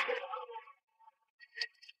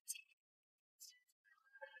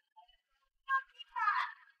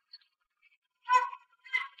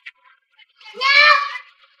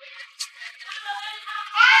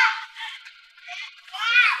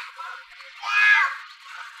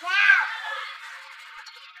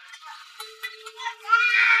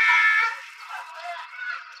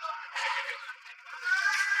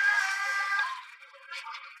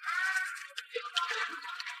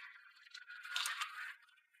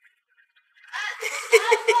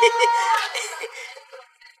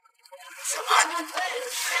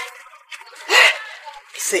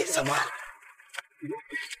 Samahani.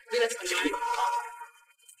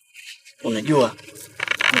 Unajua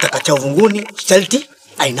mtakacha uvunguni sharti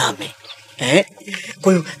ainame.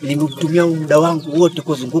 Kwa hiyo nimeutumia muda wangu wote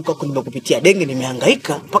kuzunguka kupitia denge,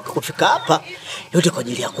 nimehangaika mpaka kufika hapa yote kwa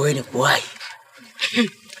ajili yako wewe kuwahi.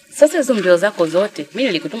 Sasa hizo mbio zako zote mimi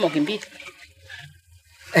nilikutuma ukimbie.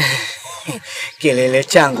 Kelele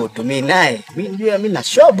changu tu mimi naye. Mimi na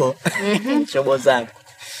shobo. Shobo zangu.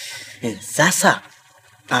 Sasa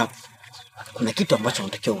kuna kitu ambacho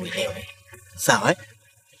unatakiwa uelewe. Sawa?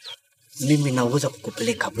 Mimi naweza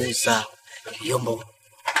kukupeleka Buza, Yombo,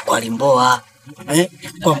 kwa Limboa,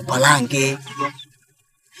 kwa Mpalange,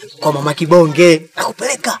 kwa Mama Kibonge,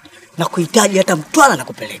 nakupeleka na kuhitaji hata Mtwara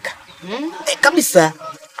nakupeleka. Kabisa.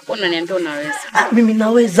 Unaniambia unaweza? Mimi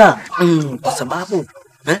naweza. Kwa sababu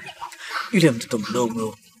yule mtoto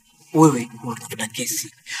mdogo wewe unatafuta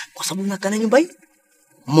kesi. Kwa sababu unakaa nyumba hii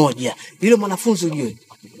moja. Yule mwanafunzi ujue.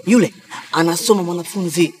 Yule anasoma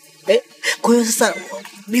mwanafunzi. Kwa hiyo sasa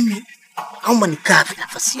mimi naomba nikae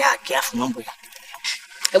nafasi yake afu mambo yake.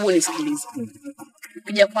 Hebu nisikilize.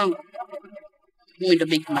 Ukija kwangu mimi ndo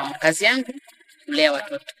big mama. Kazi yangu kulea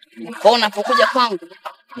watoto. Kwa unapokuja kwangu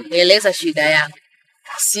eleza shida yako.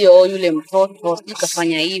 Sio yule mtoto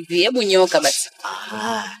ukafanya hivi. Hebu nyoka basi.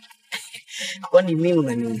 Kwani mimi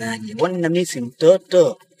unanionaje? Kwani na mimi si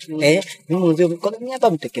mtoto? Mimi mzee kwa mimi hapa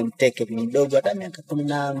mteke mdogo hata miaka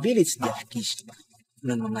 12 sijafikisha.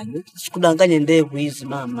 Unaonaje? Sikudanganye ndevu hizi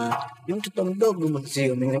mama. Ni mtoto mdogo mzee,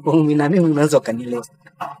 mimi na mimi unaanza kanielewa.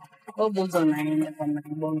 Kwa Bongo unaenda kwa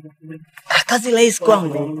Bongo. Kazi rahisi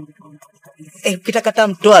kwangu. Ukitaka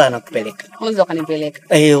Mtwara nakupeleka. Unaweza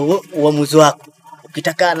kanipeleka. Uamuzi wako.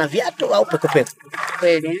 Ukitaka na viatu au pekopeko.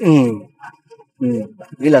 Kweli?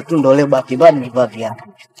 Bila tu ndo leo baki bado nimevaa viatu.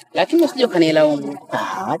 Lakini usije kanilaumu.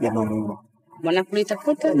 Jamani. Mwana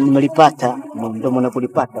kulitafuta? Mlipata, ndio mwana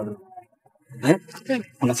kulipata wewe.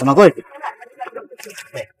 Unasema kweli?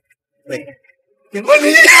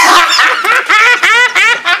 Ngoni.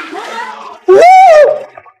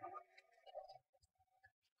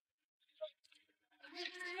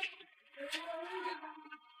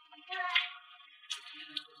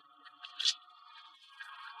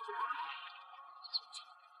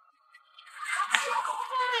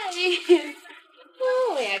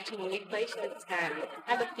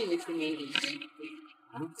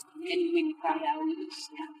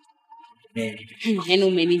 Yaani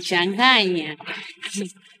umenichanganya.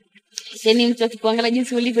 Yaani mtu akikuangalia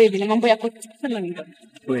jinsi ulivyo hivi na mambo yako sana ndio.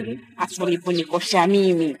 Kweli. Hapo uliponikosha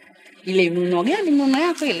mimi. Ile mno gani mno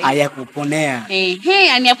yako ile? Hayakuponea.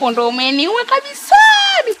 Yaani hapo ndo umeniua kabisa.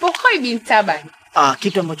 Nipokoi bintabani.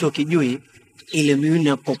 Kitu ambacho ukijui ile mimi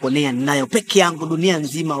napoponea ninayo peke yangu dunia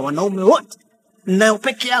nzima, wanaume wote ninayo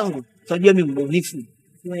peke yangu. Unajua mimi mbunifu.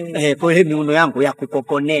 Kwa hiyo miuno yangu ya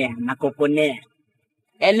kukokonea na kokonea.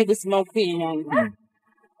 Yaani kusema ukweli yangu.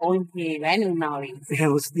 Onge, yaani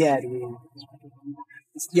unaweza. Usijali.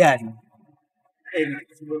 Usijali.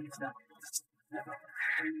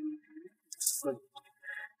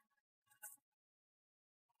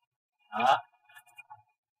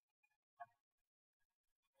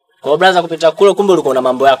 Kwa brother kupita kule kumbe ulikuwa na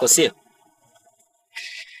mambo yako sio?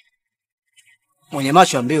 Mwenye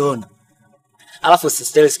macho ambie ona. Alafu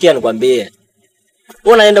sikia nikwambie.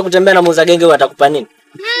 Wewe unaenda kutembea na muuza genge atakupa nini?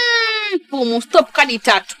 Pumu stop kadi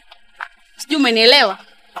 3. Sijui umenielewa?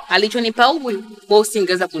 Alichonipa huyu, wewe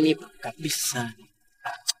usingeweza kunipa. Kabisa.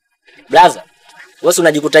 Brother, wewe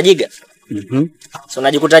unajikuta jiga? So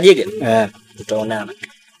unajikuta jiga? Tutaonana.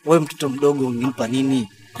 Wewe mtoto mdogo unimpa nini?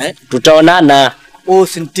 Tutaonana. Wewe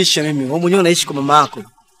usinitishe mimi. Wewe mwenyewe unaishi kwa mama yako.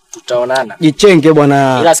 Tutaonana. Jichenge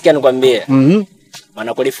bwana. Ila sikia nikwambie.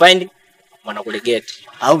 Maana kulifind, maana kuligeti.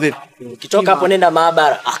 Au vipi? Ukitoka hapo nenda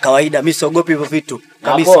maabara. Kawaida mimi siogopi hivyo vitu.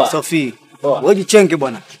 Kabisa Sophie. Wewe jichenge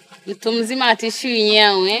bwana. Mtu mzima atishiwi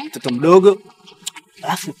nyawe. Mtoto mdogo.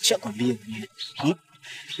 Alafu chakwambia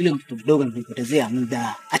yule mtoto mdogo ananipotezea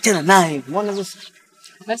muda. Achana naye. Umeona sasa?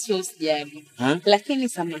 Basi usijali. Lakini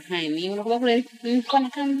samahani, unakuwa kule nilikuwa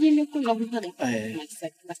nakaa mjini huko nakupaga.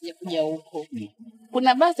 Sija kuja huko.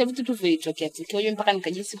 Kuna baadhi ya vitu tu vilitokea tukio mpaka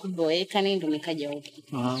nikajisi kuboeka nini ndo nikaja huko.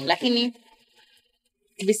 Lakini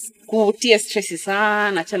kutia stress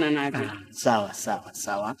sana achana navyo.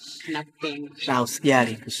 Sawa. Nakupenda. Na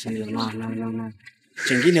usijali kusio. No.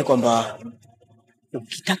 Chengine kwamba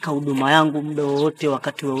ukitaka huduma yangu muda wote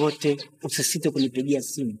wakati wote usisite kunipigia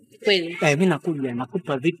simu. Kweli. Mimi nakuja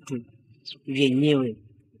nakupa vitu vyenyewe.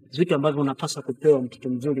 Vitu ambavyo unapaswa kupewa mtoto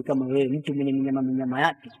mzuri kama wewe, mtu mwenye mnyama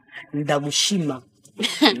yake. Ndagushima.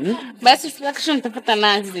 Basi selection nitapata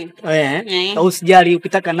nazi. Au usijali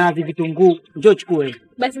ukitaka nazi vitunguu njoo chukue.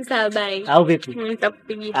 Basi sawa bye. Au vipi?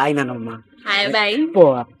 Nitakupigia. Haina noma. Haya bye.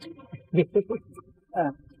 Poa.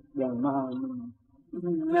 Jamani.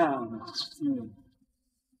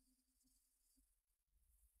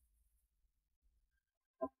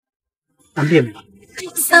 Ambie.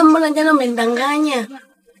 Sasa mbona jana umendanganya?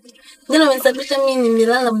 Jana umesababisha mimi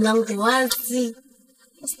nimelala mlango wazi.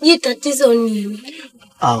 Sijui tatizo nini.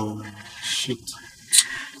 Shit.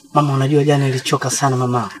 Mama unajua jana nilichoka sana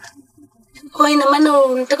mama. Kwa ina maana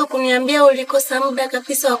unataka kuniambia ulikosa muda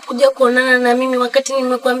kabisa wa kuja kuonana na mimi wakati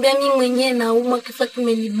nimekwambia mimi mwenyewe naumwa kifua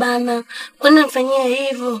kimenibana. Kwa nini unifanyia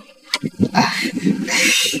hivyo?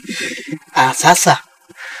 Sasa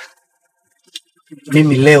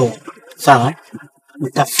mimi leo sawa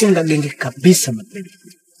nitafunga genge kabisa mapema.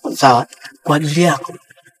 Sawa kwa ajili yako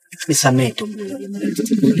nisamee tu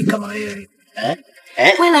kama wewe.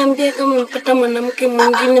 Wewe naambia kama unapata mwanamke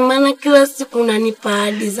mwingine maana kila siku unanipa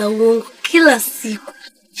ahadi za uongo kila siku.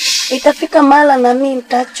 Itafika mahali na mimi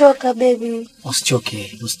nitachoka baby.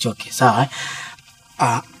 Usichoke sawa.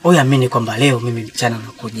 Wewe amini kwamba leo mimi mchana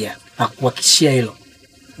nakuja na kuhakikishia hilo.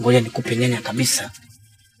 Ngoja nikupe nyanya kabisa.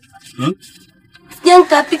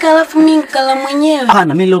 Nitapika alafu mimi nikala mwenyewe. Na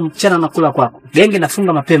mimi leo mchana nakula kwako. Genge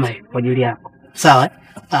nafunga mapema kwa ajili yako. Sawa?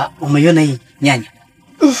 Umeiona hii nyanya?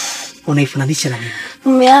 Unaifananisha na nini?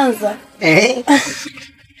 Umeanza.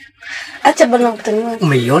 Acha bana mtaniwa.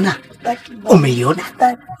 Umeiona?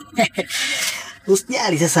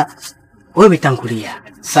 Usijali sasa. Wewe umetangulia.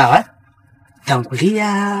 Sawa?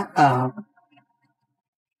 Tangulia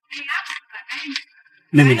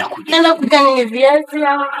mimi nakuja. Nenda kukani viazi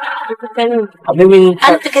au kukani? Mimi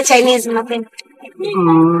anapika Chinese napenda.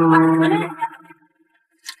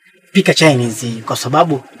 Pika Chinese kwa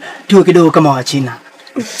sababu tuwe kidogo kama wa China.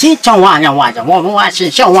 Chicha wanya.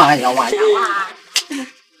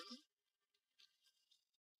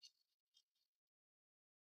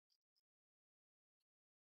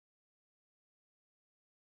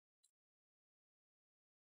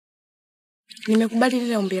 Nimekubali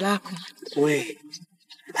lile ombi lako. We.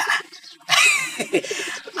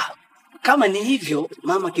 Kama ni hivyo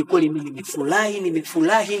mama, kikweli mimi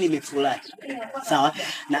nimefurahi. Sawa?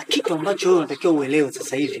 Na kitu ambacho wewe unatakiwa uelewe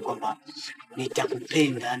sasa hivi kwamba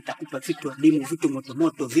nitakupenda, nitakupa vitu adimu, vitu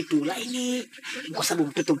moto, vitu laini. Kwa sababu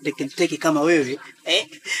mtoto mteke kama wewe,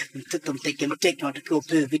 mtoto mteke unatakiwa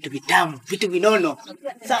upewe vitu vitamu, vitu vinono.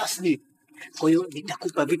 Sawa sisi. Kwa hiyo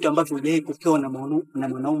nitakupa vitu ambavyo hujawahi kupewa na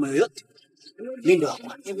mwanaume yoyote. Mimi ndo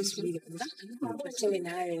hapa.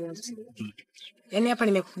 Yaani hapa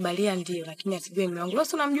nimekubalia ndio, lakini asijue mume wangu. Wewe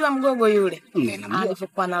unamjua mgogo yule?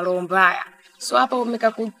 Alivyokuwa na roho mbaya. So hapa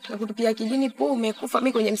umekakutupia kijini umekufa,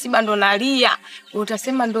 mimi kwenye msiba ndo nalia.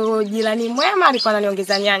 Utasema ndo jirani mwema alikuwa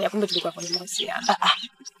ananiongeza nyanya, kumbe tulikuwa kwenye mahusiano.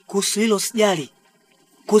 Kuhusu hilo sijali.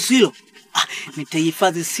 Kuhusu hilo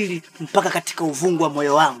nitahifadhi siri mpaka katika uvungu wa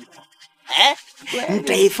moyo wangu.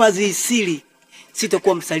 Mtahifadhi siri.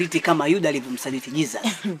 Sitakuwa msaliti kama Yuda alivyomsaliti Giza.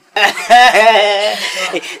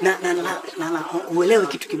 na uelewe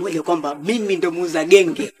kitu kimoja kwamba mimi ndo muuza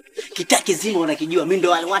genge. Kitaa kizima unakijua mimi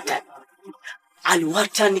ndo aliwata.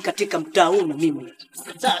 Aliwata ni katika mtaa huu mimi.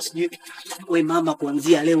 Sasa sijui wewe mama,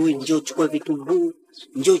 kuanzia leo wewe njoo chukue vitunguu,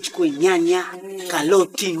 njoo chukue nyanya,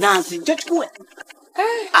 karoti, nazi, njoo chukue.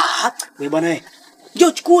 Wewe bwana wewe.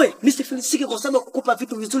 Njoo chukue. Mimi sifilisiki kwa sababu kukupa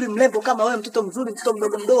vitu vizuri mlembo kama wewe, mtoto mzuri, mtoto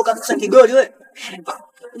mdogo kabisa kigoli wewe.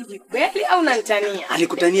 Hivi kweli au unanitania?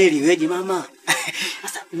 Alikutania ili weje mama?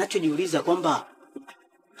 Sasa ninachojiuliza kwamba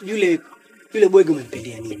yule bwege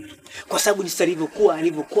umempendea nini? Kwa sababu jinsi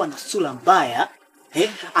alivyokuwa na sura mbaya,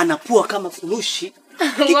 anapua kama furushi,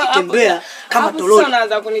 kikitembea kama toroli. Sasa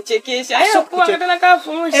unaanza kunichekesha. Pua tena kama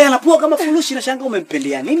furushi. Anapua kama furushi, na shanga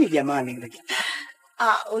umempendea nini jamani?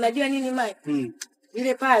 Unajua nini Mike?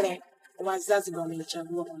 Yule pale wazazi ndio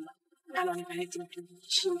wamechagua kwamba anaonekana eti mtu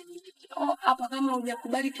mheshimiwa. Hapa kama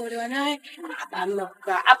hujakubali kuolewa naye, hamna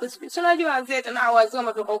kukaa. Hapo si unajua wazee tena wazee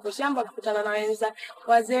wametoka huko shamba kukutana na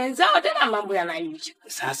wazee wenzao tena mambo yanaisha.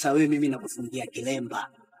 Sasa wewe mimi nakufungia kilemba.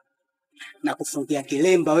 Nakufungia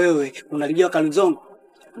kilemba wewe. Unajua Kaluzongo?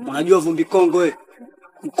 Unajua Vumbi Kongo wewe?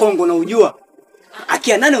 Mkongo na ujua?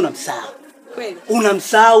 Akia nani unamsahau? Kweli.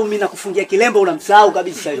 Unamsahau, mimi nakufungia kilemba unamsahau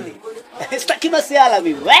kabisa yule. Sitaki masiala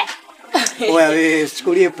mimi. Wewe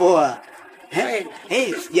usichukulie poa.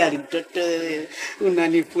 Sijali mtoto,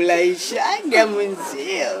 unanifurahisha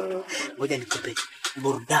mwenzio. Ngoja nikupe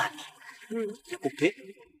burudani. Nikupe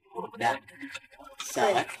burudani.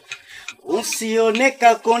 Sawa.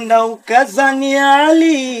 Usioneka konda ukazani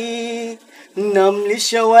hali,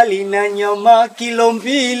 namlisha wali na nyama kilo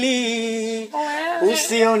 2.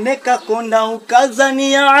 Usioneka konda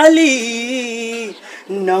ukazani hali,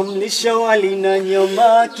 namlisha wali na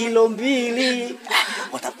nyama kilo 2.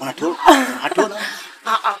 Unatona?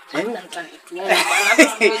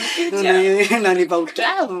 Unanipa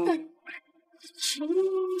utamu.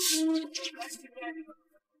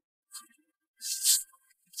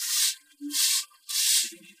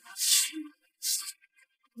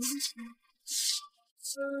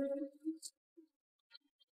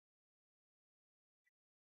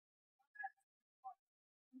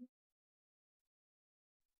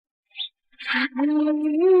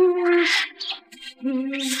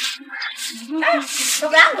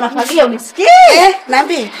 Nafagia umesikia?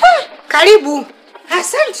 Naambie. Karibu.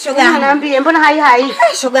 Asante shoga yangu. Naambie mbona hai?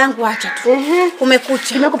 Shoga yangu acha tu.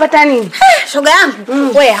 Kumekucha. Nimekupata nini? Shoga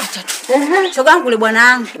yangu, wewe acha tu. Shoga yangu yule bwana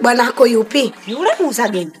wangu. Bwana wako yupi? Yule muuza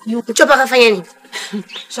genge. Yupi? Chopa kafanya nini?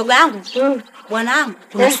 Shoga yangu, bwana wangu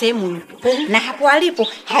kuna sehemu yupo. Na hapo alipo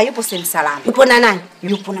hayupo sehemu salama. Yupo na nani?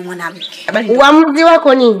 Yupo na mwanamke. Uamuzi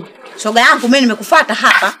wako nini? Shoga yangu mimi nimekufuata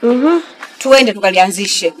hapa. Tuende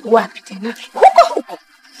tukalianzishe. Wapi tena? Huko.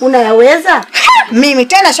 Unayaweza? Mimi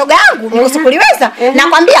tena shoga yangu, nikusukuliweza.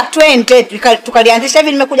 Nakwambia twende tukalianzisha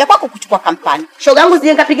hivi, nimekuja kwako kuchukua kampani. Shoga yangu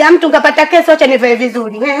sije nikapiga mtu nikapata kesi, acha nivae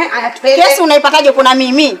vizuri. Haya twende. Kesi unaipataje kuna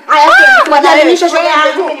mimi? Haya tunaadhimisha shoga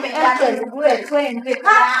yangu. Twende.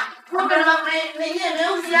 Kumbe na mambo yenyewe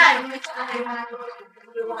meusi hayo.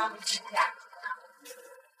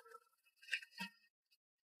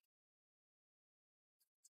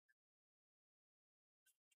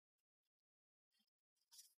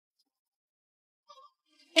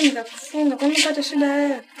 Nitakufunga kwa nini kata shida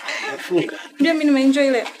wewe? Nafunga. Ndio mimi nimeenjoy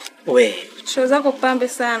ile. Wewe. Show zako pambe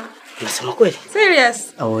sana. Unasema kweli?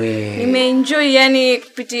 Serious? Wewe. Nimeenjoy yani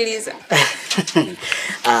kupitiliza.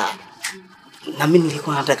 Na mimi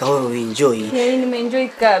nilikuwa nataka wewe uenjoy. Yani nimeenjoy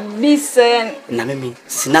kabisa yani. Na mimi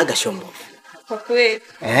sinaga shombo. Kwa kweli.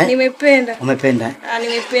 Nimependa. Umependa?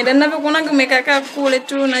 Nimependa. Ninavyokuona umekaa kule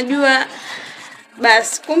tu najua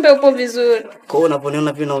basi kumbe upo vizuri. Kwa hiyo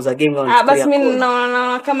unaponiona pia unauza game au basi mimi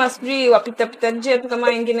naona kama sijui wapita njia tu kama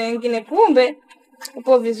wengine kumbe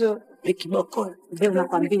upo vizuri. Kiboko ndio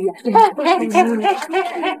nakwambia.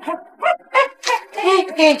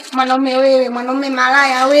 Mwanaume wewe, mwanaume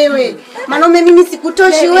malaya wewe. Mwanaume mimi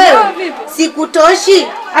sikutoshi wewe. Sikutoshi.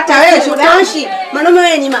 Hata wewe sikutoshi. Mwanaume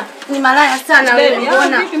wewe ni malaya sana wewe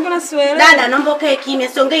mbona? Dada naomba ukae kimya.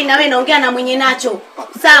 Siongei na wewe, naongea na mwenye nacho.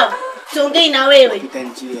 Sawa? Siongei na wewe.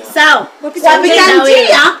 Sawa? Wapita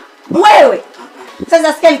njia wewe.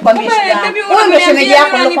 Sasa sikia nikwambie shida. Wewe ndio shemeji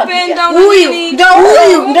yako nilopenda. Huyu ndio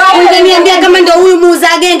ungeniambia kama ndio huyu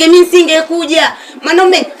muuza genge mimi singekuja.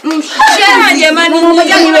 Mwanaume mshamba jamani.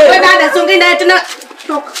 Wewe dada siongei na tena.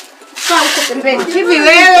 Toka. Kaa huko pembeni. Hivi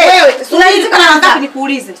wewe unaizika na ngapi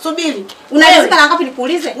nikuulize? Subiri. Unaizika na ngapi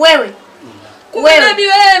nikuulize? Wewe. Wewe bibi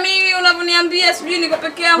wewe mimi unavyoniambia sijui niko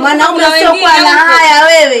peke yangu. Mwanaume sio kwa na haya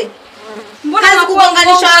wewe. Kazi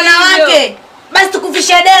kugonganisha wanawake. Basi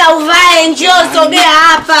tukuvishe dela uvae, njoo sogea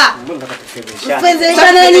hapa.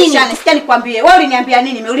 Mfezeshana nini? Sikia nikwambie. Wewe uliniambia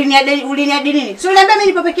nini? Uliniadi nini? Si uliniambia mimi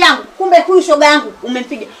nipo peke yangu. Kumbe huyu shoga yangu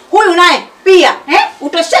umempiga. Huyu naye pia,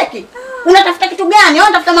 utosheki. Unatafuta kitu gani? Au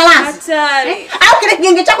unatafuta malanzi? Au kile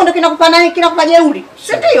kigenge chako ndio kinakupa nani? Kinakupa jeuri.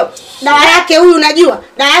 Si ndio? Dawa yake huyu unajua?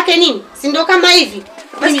 Dawa yake nini? Si ndio kama hivi?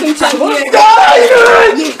 Basi kimchangie.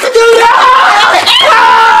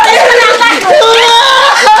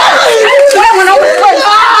 Wewe mwanaume kweli.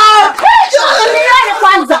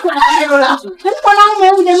 Kwanza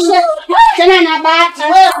mwanaume uje mzee. Tena na bahati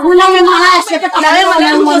wewe mwanaume mwanashi hata na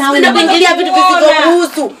wewe mwanaume unaingilia vitu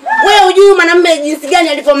visivyokuhusu. Wewe hujui mwanamume jinsi gani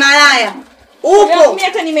alipo malaya. Upo. Mimi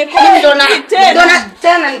hata nimekoa. Ndio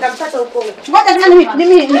tena nitampata huko. Ngoja tena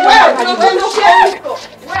mimi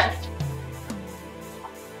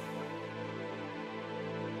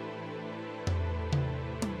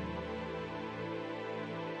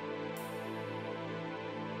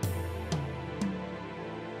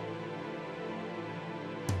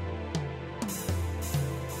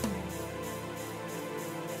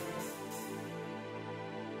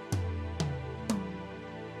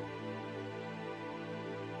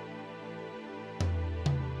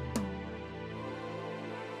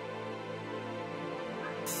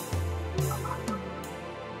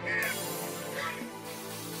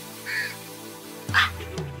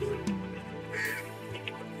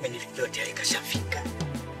yote alikashafika.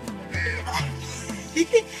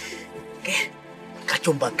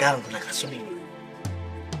 Kachumba kangu na kasubiri.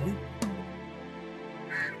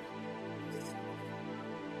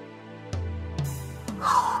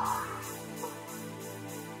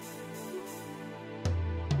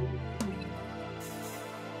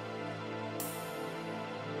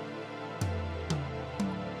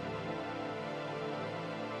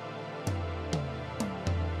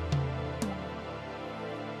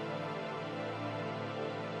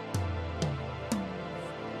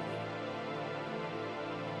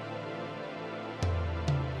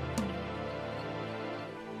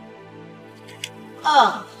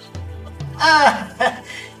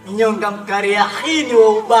 Nyonga mkaria hii ni wa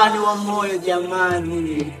ubani wa moyo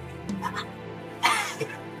jamani.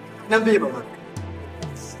 Niambie baba.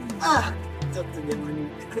 Mtoto jamani.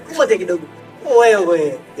 Ngoja kidogo.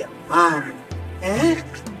 Wewe jamani.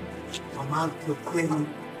 Mama kweli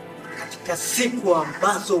katika siku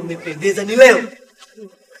ambazo umependeza ni leo.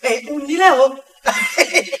 Ni leo.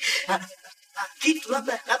 Kitu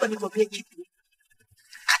labda nikwambie kitu.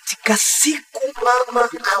 Katika siku mama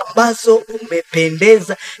ambazo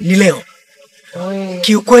umependeza ni leo.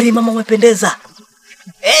 Kiukweli mama umependeza.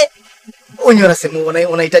 Unyo unasema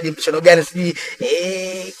unahitaji mshono gani sijui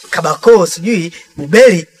kabako sijui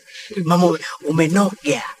ubeli mama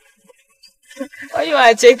umenoga. Wewe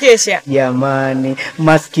wachekesha. Jamani,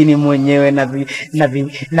 maskini mwenyewe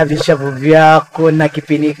na vishavu vyako na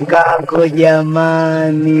kipini kako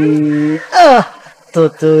jamani.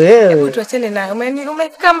 Toto wewe. Hebu tuachane naye.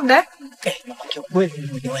 Umefika muda? Kiukweli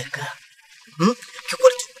umeniweka.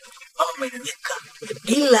 Kiukweli mama umeniweka.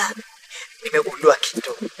 Ila nimegundua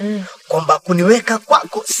kitu. Kwamba kuniweka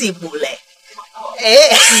kwako si bure.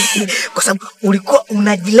 Kwa sababu ulikuwa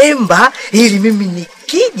unajilemba ili mimi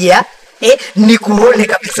nikija nikuone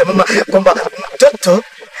kabisa mama kwamba mtoto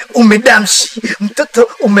umedamshi, mtoto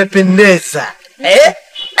umependeza.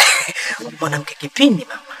 Mwanamke kipindi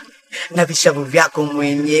mama. Na vishavu vyako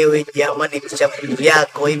mwenyewe jamani, vishavu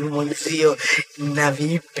vyako hivi mwenzio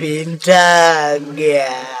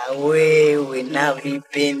navipendaga wewe,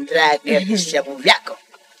 navipendaga vishavu vyako.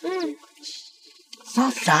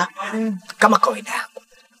 Sasa kama kawaida yangu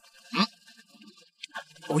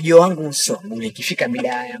ujio wangu uso ukifika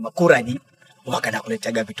mida ya makuraji mwaka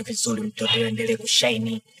nakuletaga vitu vizuri mtoto endelee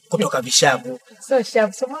kushaini kutoka vishavu. So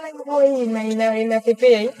shavu. So mbona nguo hii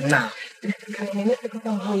inapepea hii? Na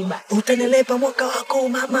utanelepa mwaka wako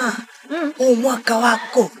mama. Mwaka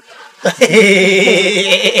wako.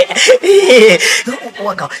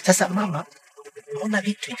 Mwaka. Sasa mama, unaona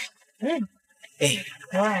vitu hivi?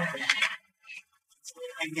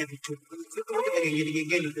 Vitu.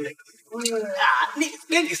 Ni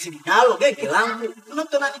genge si nalo, genge langu.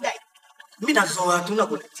 Unaona nani? Mimi nazoa tu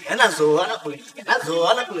nakuletea.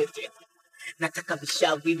 Nakuletea. Nataka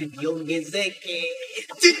vishavu hivi viongezeke.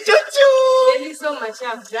 Chuchu. Yaani sio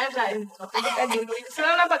mashavu, hata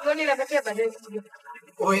sio na pakoni na katia baadaye.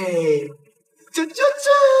 Wewe. Chuchu.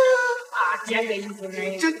 Tiaga hizo na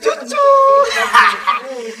hizo. Chuchu.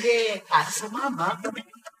 Sasa mama,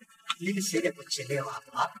 mimi siende kuchelewa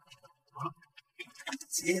hapa.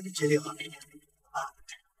 Siende kuchelewa.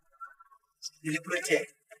 Nilikuletea.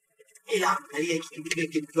 Ila angalia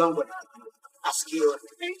kitu wangu. Asikio.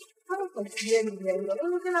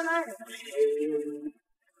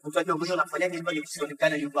 Mtu mwisho anafanyaje nyumbani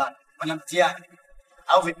kusionekana nyumbani? Wana mtihani.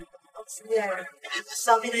 Au vipi?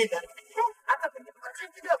 Sasa mimi naenda. Hata kwenye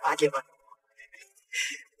kidogo aje bana.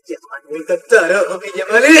 Jamani, daktari kwa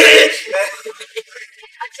jamani.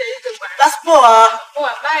 Acha hizo bwana. Basi poa.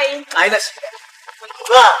 Poa, bye. Haina shida.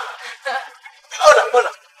 Ona.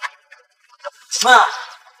 Ma.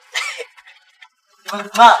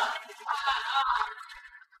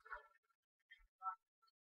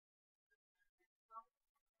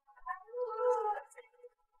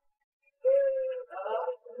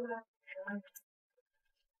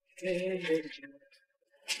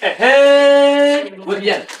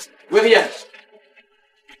 Wewe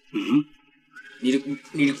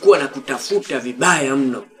nilikuwa nakutafuta vibaya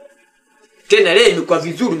mno. Tena leo imekuwa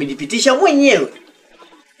vizuri umejipitisha mwenyewe.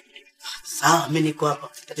 Sawa, mimi niko hapa.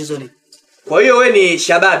 Tatizo ni. Kwa hiyo wewe ni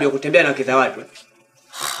shababi wa kutembea na wake za watu.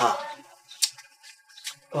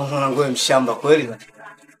 Mwanangu mshamba kweli bwana.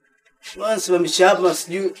 Wewe si mshamba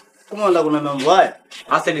sijui kama ndo kuna mambo haya.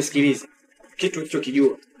 Hasa nisikilize. Kitu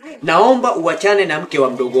ulichokijua. Naomba uachane na mke wa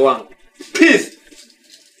mdogo wangu. Please.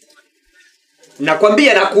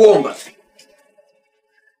 Nakwambia na kuomba.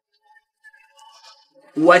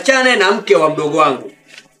 Uachane na mke wa mdogo wangu.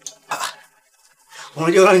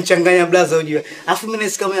 Unajua unanichanganya blaza unajua. Alafu mimi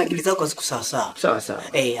nasikia kama akili zako haziko sawa sawa. Sawa sawa.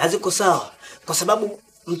 Haziko sawa. Kwa sababu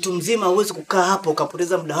mtu mzima huwezi kukaa hapo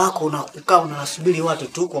ukapoteza muda wako unakaa unasubiri watu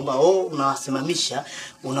tu kwamba unawasimamisha,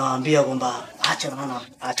 unawaambia kwamba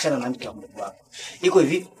achana na mke wa mdogo wako. Iko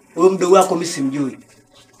hivi, huyo mdogo wako mimi simjui.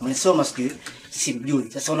 Umesoma sikio?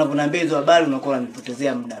 Simjui. Sasa unaponiambia hizo habari unakuwa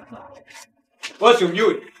unanipotezea muda tu. Wewe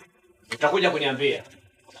simjui. Utakuja kuniambia.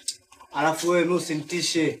 Alafu wewe mimi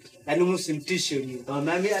usimtishe. Yaani mimi usimtishe wewe.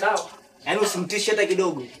 Unaniambia sawa. Yaani usimtishe hata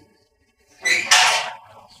kidogo.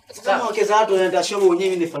 Kama wakeza watu wanaenda show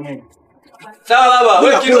wenyewe nifanyaje? Sawa baba,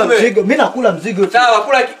 wewe kula mzigo. Mimi nakula mzigo. Sawa,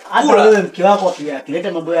 kula. Hata wewe mke wako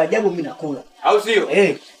akileta mambo ya ajabu mimi nakula. Au sio?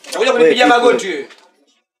 Utakuja kunipigia magoti wewe.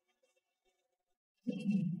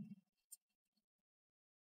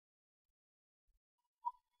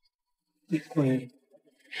 Ni kweli.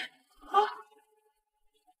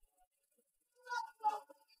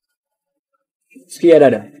 Sikia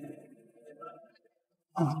dada.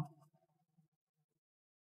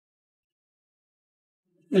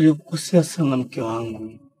 Nilikukosea sana mke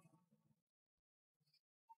wangu.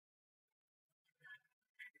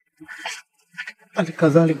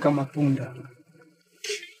 Alikadhalika matunda.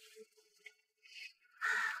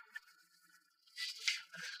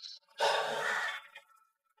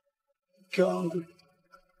 Mke wangu.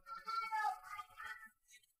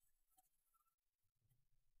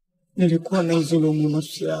 Nilikuwa na udhulumu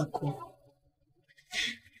nafsi yako.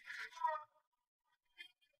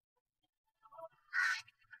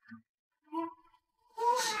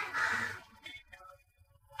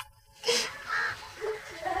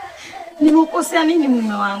 Nimekosea nini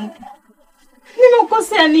mume wangu?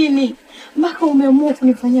 Nimekosea nini? Mpaka umeamua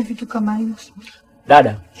kunifanyia vitu kama hivi?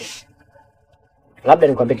 Dada, labda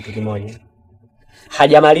nikwambie kitu kimoja.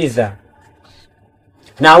 Hajamaliza.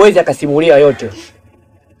 Na hawezi akasimulia yote.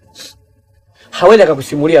 Hawezi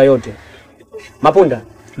akakusimulia yote. Mapunda?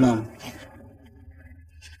 Naam.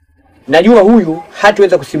 Najua huyu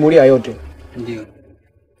hatuweza kusimulia yote. Ndio.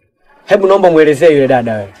 Hebu naomba muelezee yule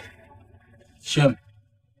dada wewe. Shem.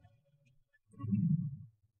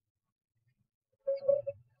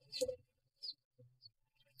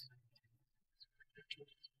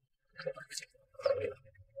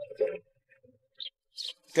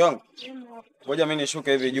 Kiongo. Ngoja mimi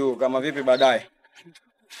nishuke hivi juu kama vipi baadaye.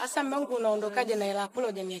 Sasa mwanangu unaondokaje na hela kula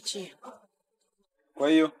hujaniachia? Kwa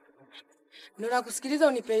hiyo ndio nakusikiliza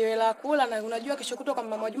unipe hiyo hela kula na unajua kesho kutwa kama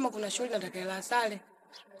Mama Juma kuna shughuli nataka hela sale.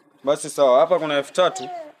 Basi sawa, hapa kuna 3000.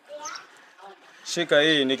 Shika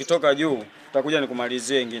hii nikitoka juu utakuja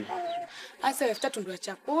nikumalizie nyingine. Sasa 3000 ndio ya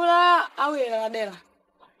chakula au hela ya dela?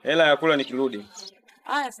 Hela ya kula nikirudi.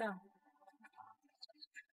 Haya sawa.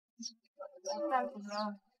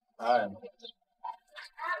 Haya.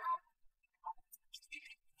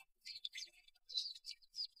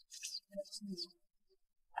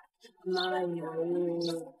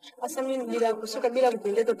 Sasa mimi bila kusuka bila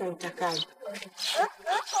kupendeza utanitakaje?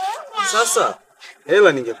 Sasa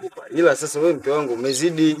hela ningekupa. Ila sasa wewe mke wangu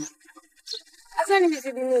umezidi. Sasa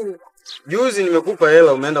nimezidi nini? Juzi nimekupa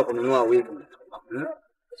hela umeenda kununua wigi.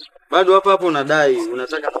 Bado hapo unadai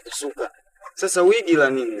unataka kusuka. Sasa wigi la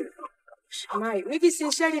nini? Mai, wigi si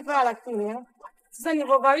nishalipa lakini Sasa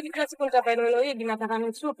nilipobariki kila siku nitavaa hilo hili nataka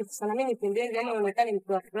nisupe sasa na mimi nipendeze yani uonekane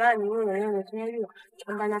mtu fulani wewe unajua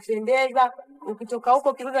kwamba napendeza ukitoka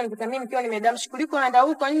huko kirudi nikuta mimi nikiwa nimedamshi kuliko naenda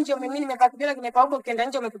huko nje mimi nimepaka kidole kimepaka huko ukienda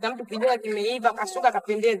nje umekuta mtu kidole kimeiva kasuka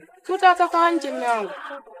kapendeza. Tutatoka nje mume wangu.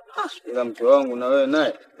 Ila mke wangu na wewe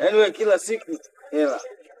naye. Yaani wewe kila siku hela.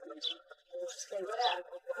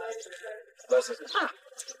 Basi.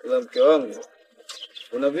 Ila mke wangu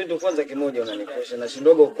una vitu kwanza kimoja unanikosha na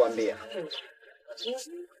shindogo kukwambia.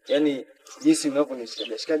 Yaani jinsi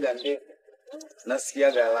unavyonishikaga ndevu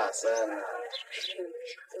nasikiaga raha sana.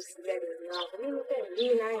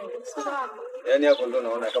 Yaani hapo ndo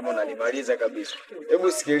naona kama unanimaliza kabisa.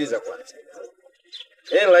 Hebu sikiliza kwanza.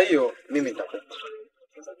 Hela hiyo mimi nitakupa.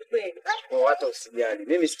 Kwa hata usijali.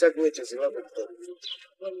 Mimi sitaki wewe chozi lako kutoka.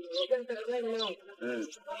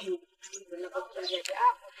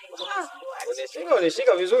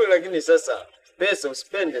 Unishika vizuri lakini sasa pesa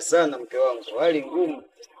usipende sana mke wangu. Hali ngumu.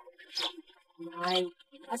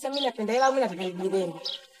 Sasa mimi napenda hela mimi nataka nijirembe.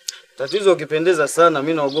 Tatizo ukipendeza sana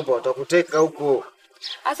mimi naogopa watakuteka huko.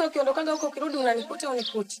 Sasa ukiondokaga huko ukirudi unanikuta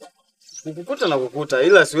unikuti. Kukukuta na kukuta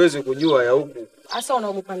ila siwezi kujua ya huku. Sasa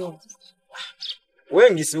unaogopa nini?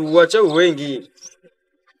 Wengi si uachao wengi.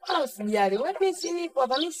 Wala usijali. Wewe si nipo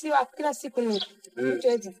hapa mimi si wapi kila siku nipo.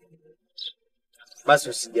 Mtezi. Basi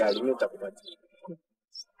usijali mimi nitakupatia.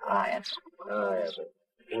 Haya. Haya.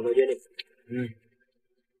 Unajua nini? Mimi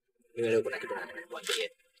leo kuna kitu nataka kukwambia.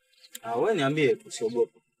 Wewe niambie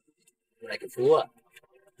usiogope. Una kifua?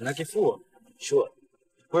 Na kifua? Sure.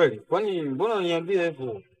 Kweli? Kwani mbona uniambia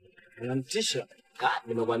hivyo? Unanitisha?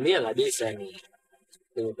 Nimekwambia kabisa ni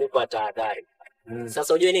kukupa tahadhari.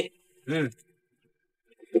 Sasa unajua nini?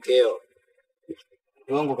 Mkeo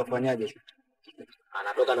wangu kafanyaje?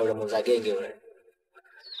 Anatoka na ule mwanza genge yule.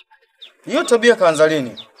 Hiyo tabia kaanza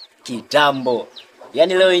lini? Kitambo.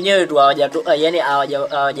 Yaani leo wenyewe tu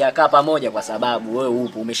hawajakaa pamoja kwa sababu wewe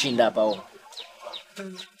upo umeshinda hapa huko.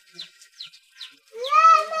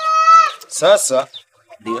 Sasa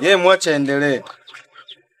yeye mwache endelee.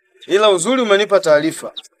 Ila uzuri umenipa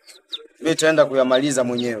taarifa. Mimi nitaenda kuyamaliza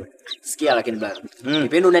mwenyewe. Sikia lakini bado.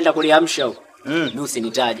 Kipindi unaenda kuliamsha huko. Mimi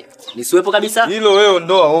usinitaje. Nisiwepo kabisa. Hilo wewe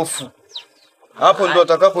ondoa hofu. Hapo ndo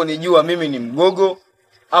utakaponijua mimi ni mgogo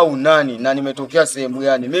au nani na nimetokea sehemu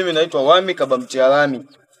gani. Mimi naitwa Wami Kabamtialami.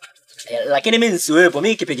 Lakini mimi nisiwepo.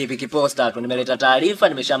 Mimi kipiki posta tu nimeleta taarifa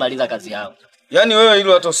nimeshamaliza kazi yangu. Yaani wewe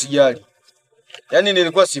hilo hata usijali. Yaani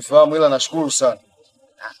nilikuwa sifahamu ila nashukuru sana.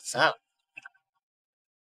 Sawa.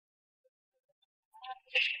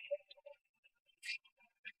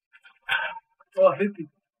 Vipi?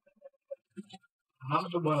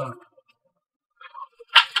 Mambo bwana.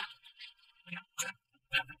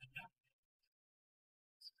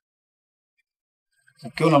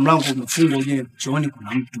 Ukiona mlango umefungwa uje chooni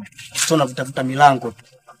kuna mtu. Sio unavutafuta milango tu.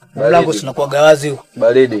 Mlango sinakuwa gawazi huko.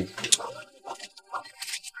 Baridi.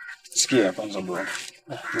 Sikia kwanza bwana.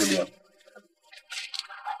 Ndio.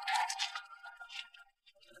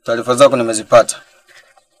 Taarifa zako nimezipata.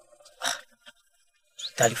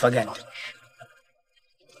 Taarifa gani?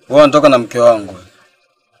 Wewe unatoka na mke wangu.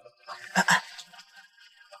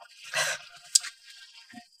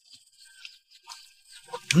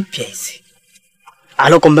 Mpya hizi.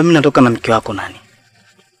 Alokomba mimi natoka na mke wako nani?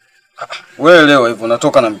 Wewe leo hivyo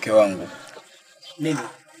natoka na mke wangu. Mimi?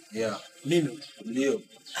 Yeah. Mimi? Ndio.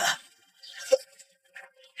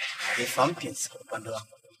 Taarifa mpya kwa upande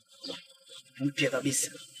wako. Mpya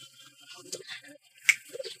kabisa.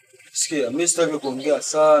 Sikia, mimi sitaki kuongea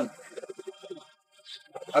sana.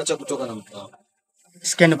 Acha kutoka na mke wangu.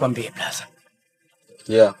 Sikia nikwambie blaza.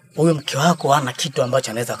 Yeah. Huyo mke wako hana kitu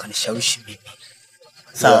ambacho anaweza akanishawishi mimi.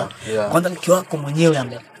 Sawa. Yeah. Kwanza mke wako mwenyewe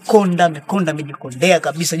amekonda amejikondea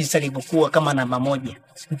kabisa jinsi alivyokuwa kama namba moja.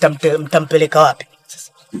 Mtampeleka wapi?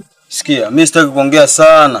 Sikia, mimi sitaki kuongea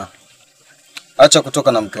sana. Acha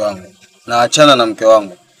kutoka na mke wangu. Na achana na mke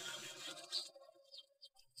wangu.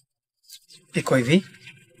 Iko hivi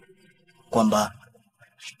kwamba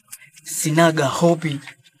sinaga hobi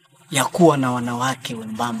ya kuwa na wanawake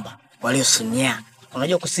wembamba waliosinyaa.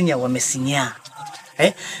 Unajua kusinya wamesinyaa.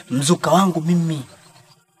 Mzuka wangu mimi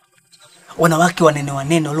wanawake wanene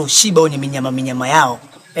walioshiba wenye minyama yao.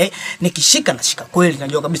 Nikishika nashika kweli,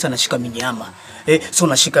 najua kabisa nashika minyama. Sio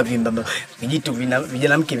nashika vimbamba vijitu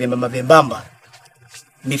vijana vyembamba.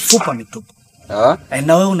 Mifupa mitupu.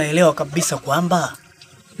 Na wewe unaelewa kabisa kwamba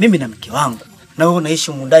mimi na mke wangu na wewe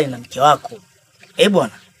unaishi mundani na mke wako.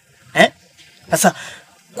 Bwana. Sasa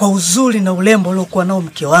kwa uzuri na urembo uliokuwa nao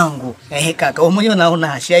mke wangu, kaka, wewe mwenyewe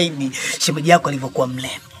unaona shahidi shemeji yako alivyokuwa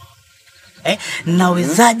mrembo.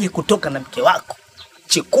 Nawezaje kutoka na mke wako?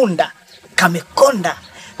 Chikunda, kamekonda,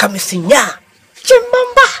 kamesinyaa.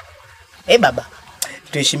 chembamba. Baba,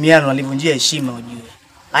 tuheshimiane, walivunjia heshima ujue.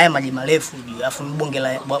 Haya maji marefu ujue, afu bonge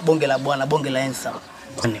la bwana, bonge la ensa.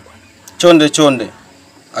 Chonde.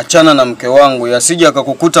 Achana na mke wangu, yasije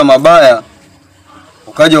akakukuta mabaya.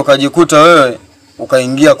 Ukaja ukajikuta wewe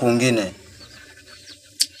ukaingia kwingine.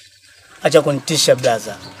 Acha kunitisha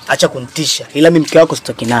brother. Acha kunitisha. Ila mimi mke wako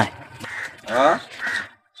sitoki naye.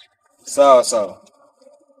 Sawa.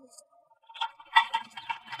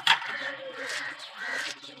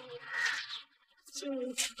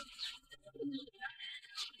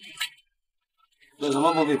 Ndio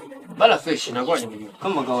mambo vipi? Bala fresh na kwa nini?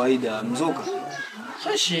 Kama kawaida, mzuka.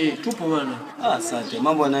 Fresh tupo bwana. Asante.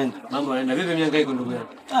 Mambo yanaenda. Vipi mihangaiko ndugu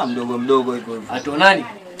yangu? Mdogo hivyo. Ato nani?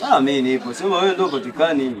 Mimi nipo. Sema wewe ndio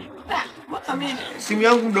patikani. Mimi simu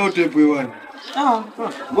yangu muda wote ipo hewani.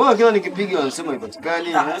 Mbona kila nikipiga wanasema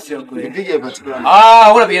ipatikani? Nikipiga ipatikani.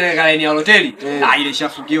 Unapiga na line ya hoteli? Ile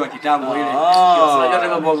ishafukiwa kitambo ile. Unajua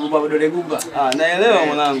tena baba dole gumba. Naelewa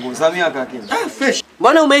mwanangu. Samia kakini. Fresh.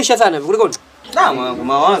 Mbona umeisha sana? Kulikoni? Mwanangu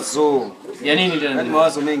mawazo. Ya nini tena? Yaani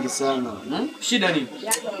mawazo mengi sana. Shida nini?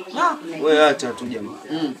 Wewe acha tu jamaa.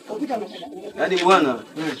 Yaani bwana,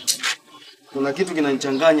 kuna kitu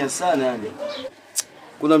kinanichanganya sana yani.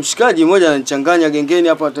 Kuna mshikaji mmoja ananichanganya gengeni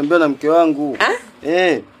hapa, anatembea na mke wangu.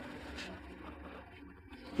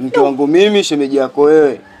 Mke wangu mimi, shemeji yako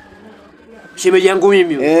wewe. Shemeji yangu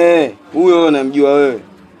mimi? Huyo unamjua wewe.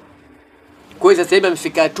 Kwa hiyo sasa hivi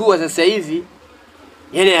amefika hatua sasa hivi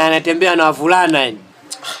yani anatembea na wavulana yani.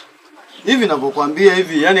 Hivi ninavyokuambia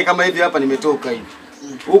hivi, yani kama hivi hapa nimetoka hivi.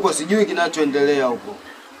 Huko sijui kinachoendelea huko.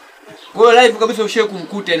 Kwa hiyo live kabisa ushe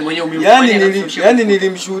kumkuta yani mwenyewe umemfanya. Yani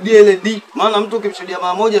nilimshuhudia ile maana mtu ukimshuhudia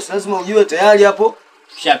mara moja si lazima ujue tayari hapo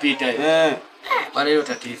kishapita hiyo. Bana hilo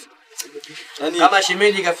tatizo. Yani kama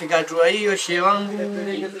shemeji kafika hatua hiyo shehe wangu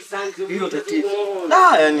hilo tatizo.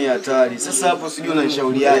 Yani hatari. Sasa hapo sijui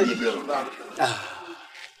unanishauriaje bro.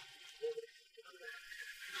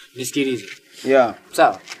 Nisikilize.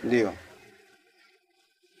 Sawa. Ndio.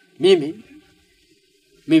 Mimi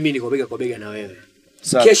niko bega kwa bega na wewe.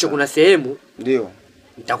 Sawa. Kesho kuna sehemu ndio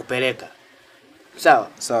nitakupeleka. Sawa?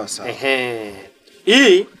 Sawa.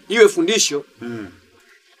 Hii iwe fundisho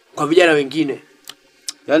kwa vijana wengine.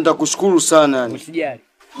 Yaani nitakushukuru sana yani. Usijali.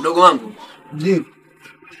 Mdogo wangu. Ndio.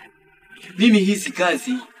 Mimi hizi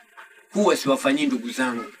kazi huwa siwafanyii ndugu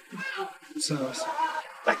zangu. Sawa.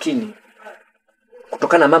 Lakini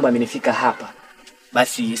kutokana na mambo amenifika hapa,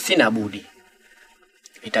 basi sina budi.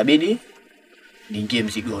 Itabidi niingie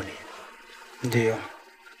mzigoni. Ndio.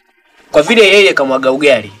 Kwa vile yeye kamwaga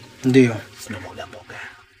ugali. Ndio. Sina mwaga mboga.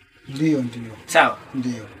 Ndio. Sawa?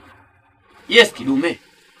 Ndio. Yes, kidume.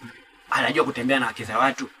 Anajua kutembea na wake za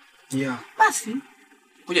watu. Basi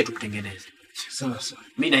kuja tukutengeneze. Sawa.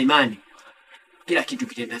 Mimi na imani kila kitu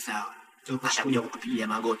kitenda sawa. Atakuja kutupigia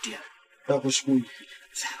magoti hapa. Nakushukuru.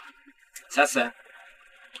 Sawa. Sasa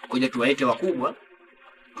kuja tuwaite wakubwa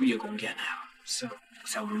tuje kuongea nao. Sawa.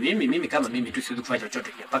 Sababu mimi kama mimi tu siwezi kufanya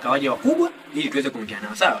chochote mpaka waje wakubwa ili tuweze kuongea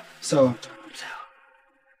nao. Sawa?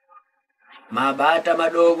 Mabata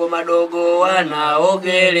madogo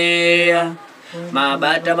wanaogelea.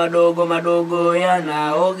 Mabata madogo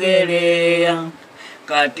yanaogelea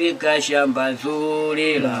katika shamba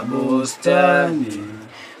zuri la bustani.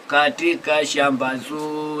 Katika shamba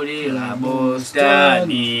zuri la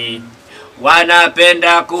bustani.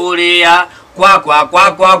 Wanapenda kulia kwa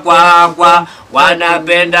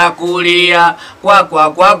wanapenda kulia kwa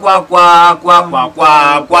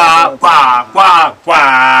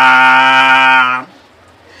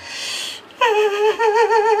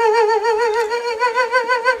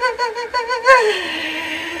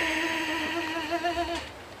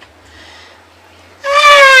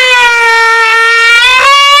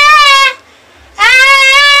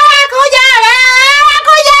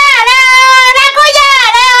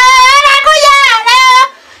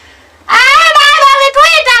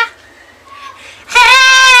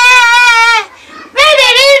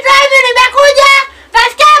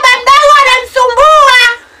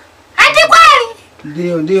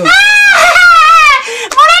Ndio. Mbona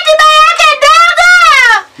tiba yake ndogo?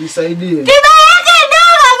 Nisaidie. Tiba yake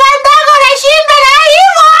ndogo, bandago nashinda na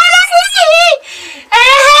hivyo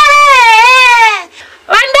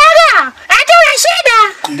Bandaga, hata una shida?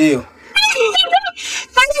 Ndio.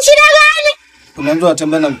 Una shida gani? Kuna mtu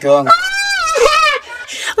anatembea na mke wangu.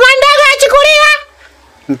 Bandaga achukuliwa?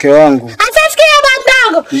 Mke wangu. Asasikia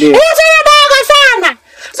bandago. Ndio. Hiyo sana dogo sana.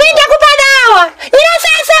 Sitakupa dawa. Ila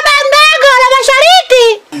sasa bandago la mashariki.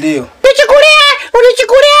 Ndio.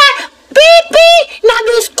 Unichukulia pipi na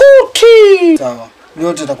biskuti. Sawa.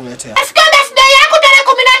 Yote nitakuletea. Asikia birthday yako tarehe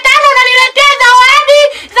 15 unaniletea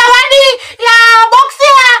zawadi ya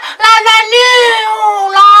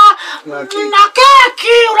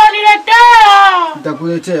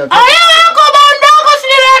nitakuletea. Yako Bongo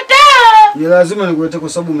usiniletee. Ni lazima nikuletee kwa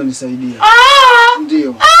sababu umenisaidia.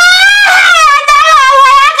 Ndio.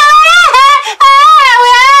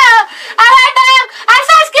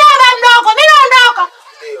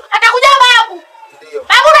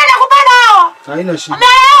 Haina shida.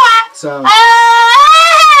 Sawa.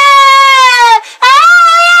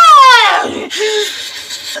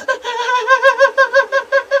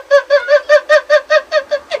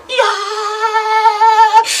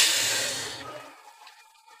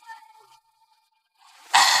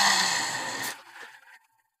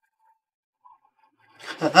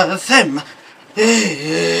 Sema.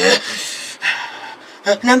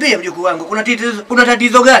 Niambie mjukuu wangu, kuna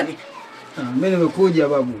tatizo gani? Mimi nimekuja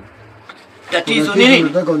babu. Tatizo nini?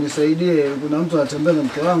 Nataka unisaidie, kuna mtu anatembea na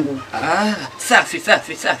mke wangu. Safi.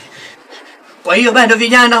 Kwa hiyo bado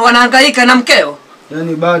vijana wanahangaika na mkeo?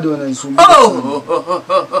 Yaani bado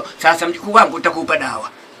wananisumbua. Sasa mjukuu wangu nitakupa dawa.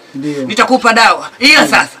 Ndio. Nitakupa dawa. Ila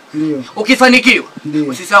sasa. Ndio. Ukifanikiwa,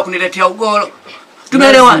 usisahau kuniletea ugoro.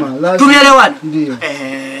 Tumeelewana? Ndio.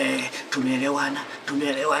 Tumeelewana.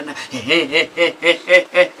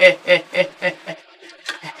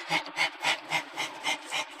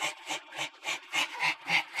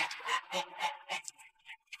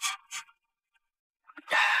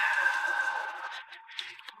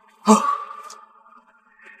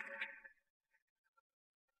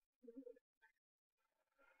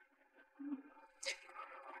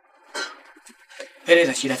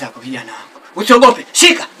 Eleza shida zako kijana wangu. Usiogope.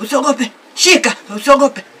 Shika.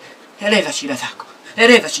 Usiogope. Eleza shida zako.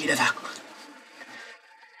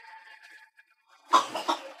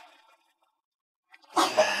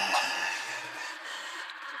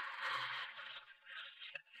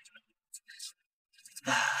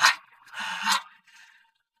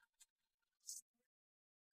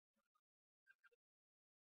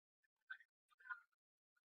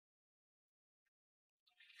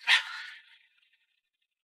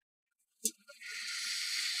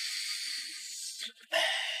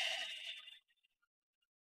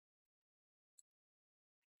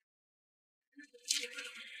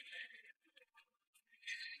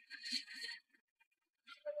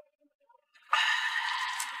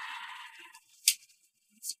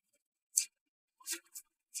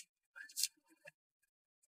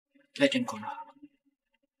 Lete mkono.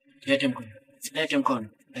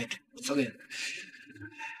 Sogea.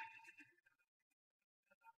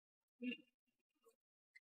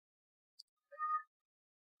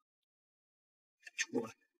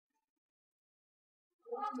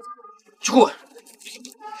 Chukua.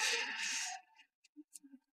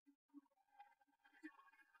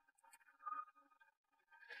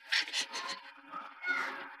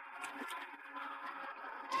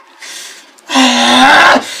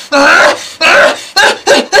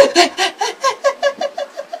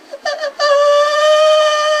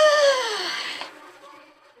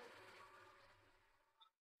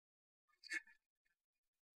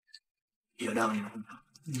 Hiyo dawa nimekupa.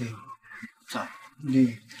 Ndio. Sawa. Ndio.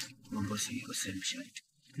 Mambo si usemshaji.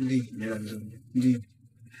 Ndio.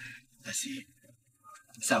 Basi.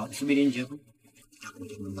 Sawa, subiri nje hapo.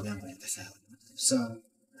 Nakuja mambo yangu ya sawa. Sawa.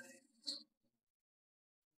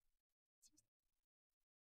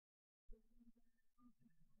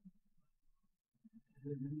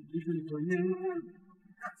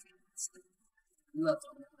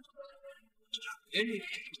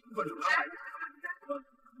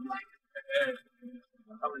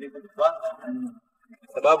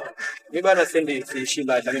 Sababu mimi bana sendi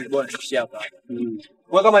shimba hata mimi bwana nishi hapa.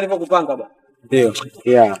 Kwa kama nilivyokupanga bwana. Ndio.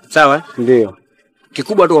 Yeah. Sawa? Ndio.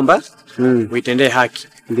 Kikubwa tu kwamba uitendee haki.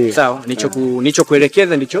 Ndio. Sawa?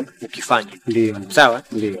 Nichokuelekeza ndicho ukifanye. Ndio. Sawa?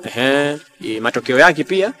 Ndio. Matokeo yake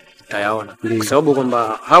pia utayaona. Kwa sababu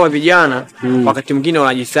kwamba hawa vijana wakati mwingine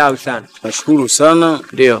wanajisahau sana. Nashukuru sana.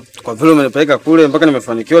 Ndio. Kwa vile umenipeleka kule mpaka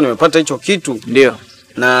nimefanikiwa, nimepata hicho kitu. Ndio.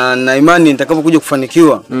 Na imani nitakapokuja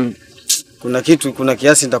kufanikiwa. Kuna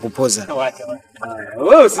kiasi nitakupoza.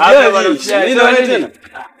 Wewe usijali. Nini tena?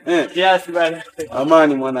 Kiasi bana.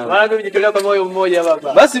 Amani mwanangu. Bwana kujitolea kwa moyo mmoja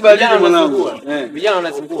baba. Basi badili mwanangu. Vijana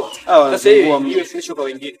wanasumbua. Sasa hivi hiyo suluhisho kwa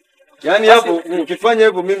wengine. Yaani hapo ukifanya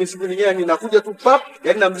hivyo mimi siku nyingine ninakuja tu pap,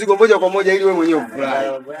 yaani na mzigo moja kwa moja ili wewe mwenyewe ufurahi.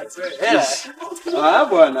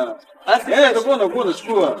 Bwana. Utakuwa unakuwa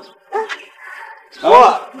unachukua.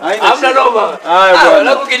 Hamna noma. Haya bwana.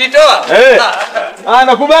 Alafu kinitoa?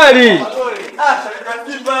 Nakubali.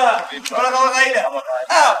 Simba. Wala kama kaida.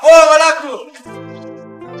 Poa walaku.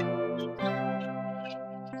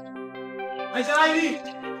 Maisha hivi.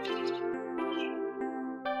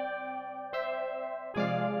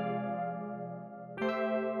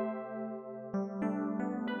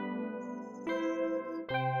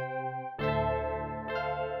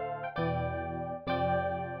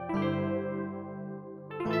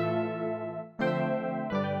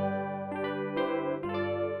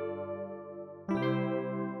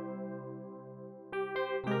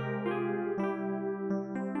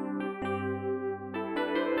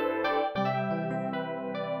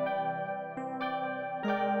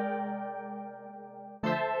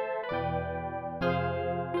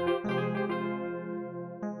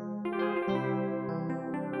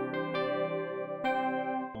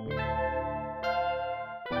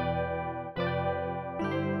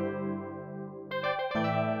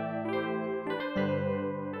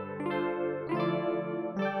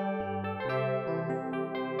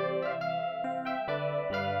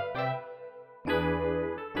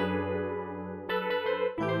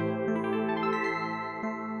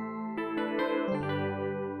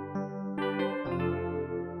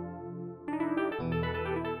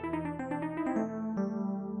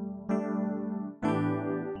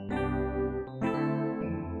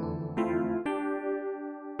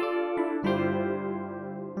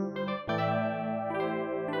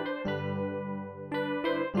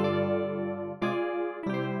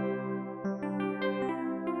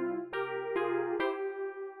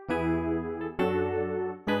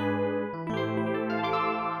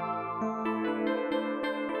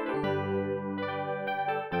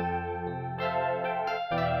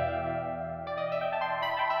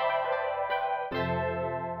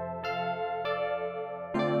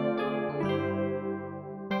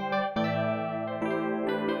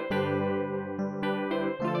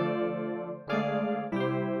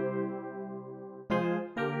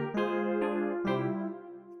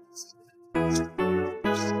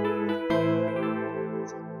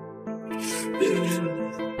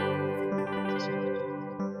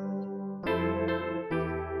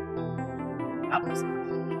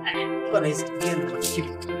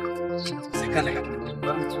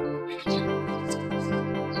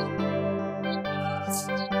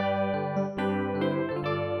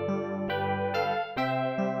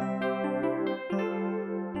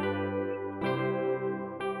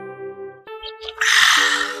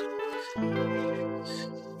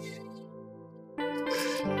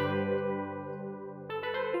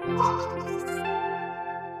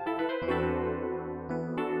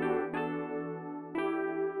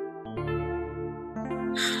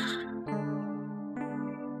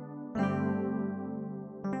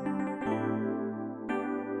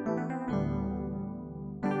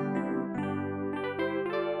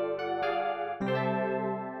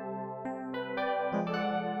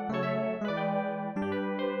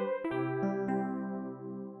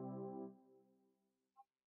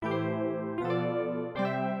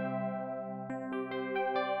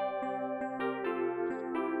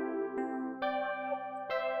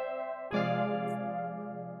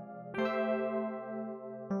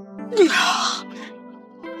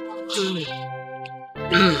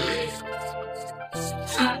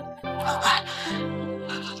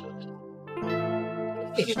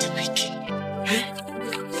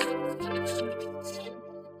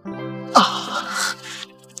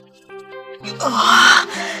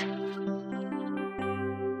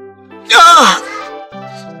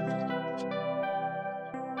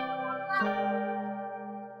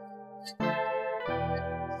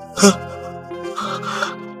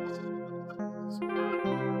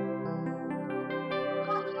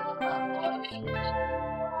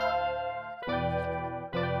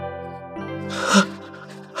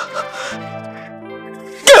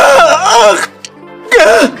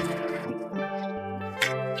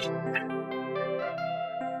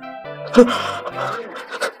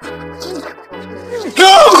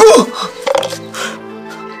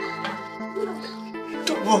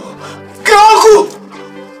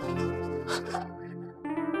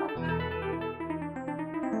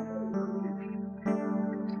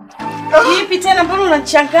 Vipi tena mbona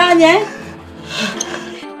unachanganya eh?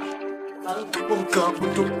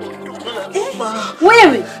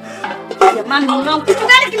 Wewe jamani, mwanangu, kitu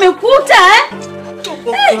gani kimekuta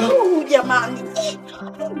eh? Jamani.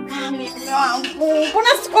 Mume wangu, mbona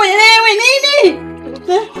sikuelewi nini?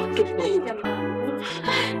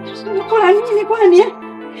 Umekula nini kwani eh?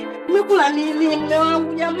 Umekula nini mume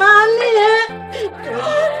wangu jamani eh?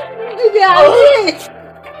 Jamani.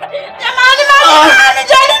 Jamani mama,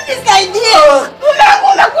 jani nisaidie. Mume wangu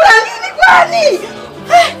umekula nini kwani?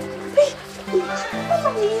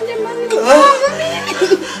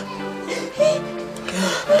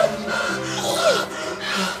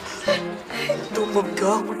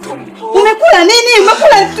 Umekula nini?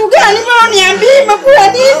 Umekula kitu gani? Mbona niambie umekula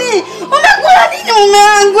nini? Umekula nini mume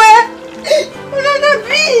wangu?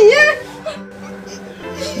 Unaniambia?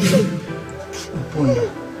 Apunda.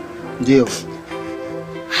 Ndio.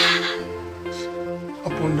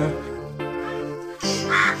 Apunda.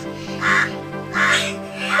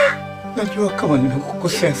 Najua kama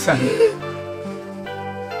nimekukosea sana.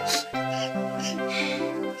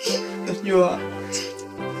 Najua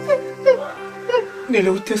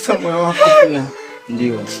niliutesa moyo wako pia.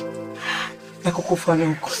 Ndio. Na kukufanya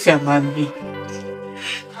ukose amani.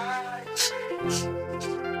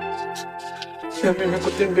 Na mimi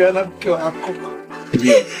kutembea na mke wako.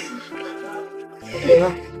 Ndio.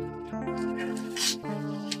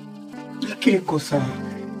 Lakini kosa.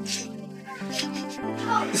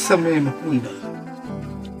 Samehe Mapunda.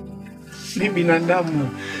 Ni binadamu.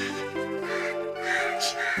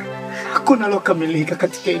 Hakuna lokamilika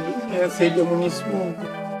katika hii dunia zaidi ya Mwenyezi Mungu.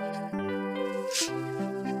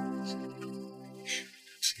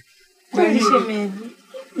 Kwa hiyo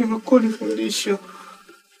nimekuwa ni fundisho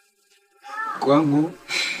kwangu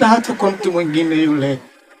na hata kwa mtu mwingine yule.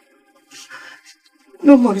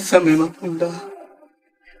 Naomba unisamehe Mapunda.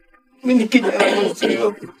 Mimi ni kijana mzee.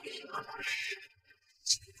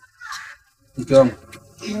 Mke wangu.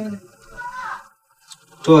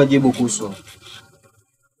 Toa jibu kuhusu.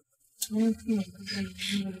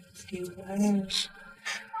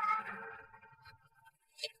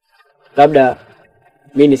 Labda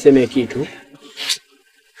mimi niseme kitu.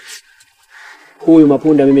 Huyu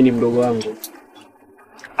Mapunda mimi ni mdogo wangu.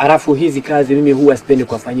 Alafu hizi kazi mimi huwa sipendi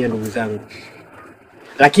kuwafanyia ndugu zangu.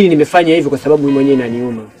 Lakini nimefanya hivyo kwa sababu mimi mwenyewe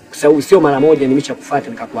inaniuma. Kwa sababu sio mara moja nimeshakufuata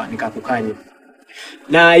nikakukanya.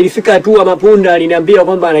 Na ilifika hatua Mapunda aliniambia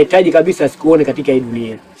kwamba anahitaji kabisa sikuone katika hii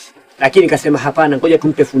dunia. lakini nikasema hapana, ngoja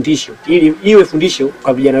tumpe fundisho ili iwe fundisho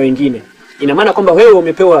kwa vijana wengine. Ina maana kwamba wewe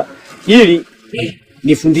umepewa hili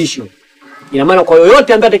ni fundisho. Ina maana kwa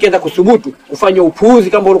yoyote ambaye atakayeanza kusubutu kufanya upuuzi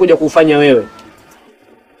kama ulikuja kufanya wewe,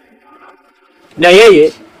 na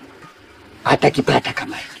yeye atakipata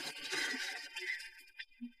kama hiyo.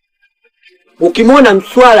 Ukimwona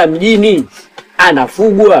mswala mjini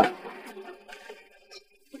anafugwa,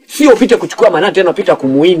 sio upite kuchukua manati tena upita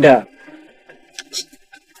kumuinda.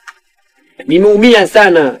 Nimeumia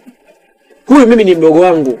sana. Huyu mimi ni mdogo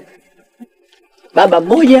wangu, baba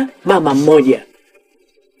mmoja mama mmoja,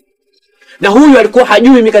 na huyu alikuwa hajui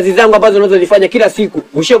mimi kazi zangu ambazo ninazozifanya kila siku.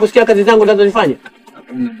 Ushawahi kusikia kazi zangu ninazozifanya?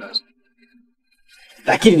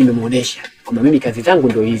 Lakini nimemuonesha kwamba mimi kazi zangu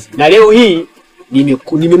ndio hizi, na leo hii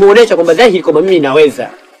nimemuonesha kwamba dhahiri kwamba mimi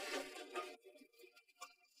naweza.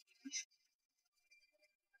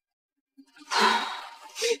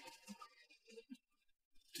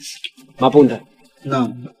 Mapunda. Naam.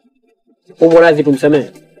 Umo radhi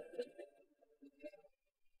tumsamehe?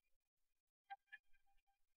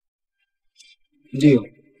 Ndio,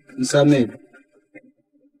 msamehe.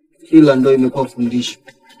 Ila ndio imekuwa fundisho.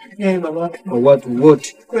 Baba. Kwa watu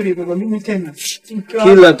wote. Kweli baba, mimi tena.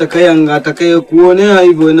 Kila atakaye kuonea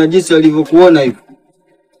hivyo na jinsi alivyokuona hivyo,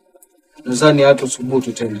 nadhani hata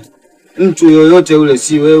subutu tena. Mtu yoyote ule,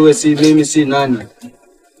 si wewe, si mimi, si nani.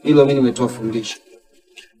 Hilo mimi nimetoa fundisho.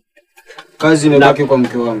 Kazi imebaki kwa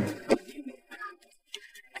mke wangu.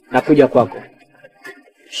 Nakuja kwako.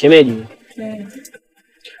 Shemeji.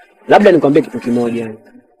 Labda nikwambie kitu kimoja.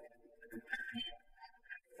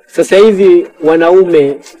 Sasa hivi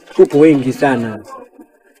wanaume tupo wengi sana,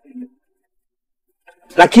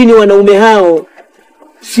 lakini wanaume hao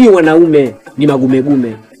si wanaume, ni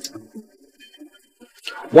magumegume.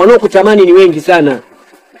 Wanaokutamani ni wengi sana.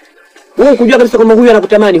 Wewe kujua kabisa kwamba huyu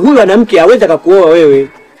anakutamani, huyu ana mke, hawezi akakuoa wewe.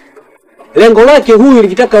 Lengo lake huyu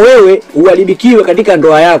likitaka wewe uharibikiwe katika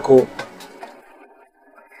ndoa yako.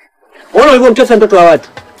 Ona ulivyomtesa mtoto wa watu.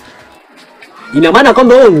 Ina maana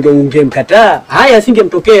kwamba wewe ungemkataa, haya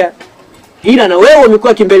asingemtokea. Ila na wewe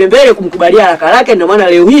umekuwa kimbelembele kumkubalia haraka haraka, ina maana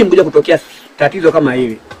leo hii mkuja kutokea tatizo kama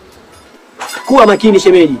hili. Kuwa makini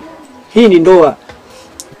shemeji. Hii ni ndoa.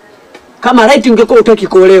 Kama right ungekuwa utaki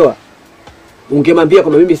kuolewa, ungemwambia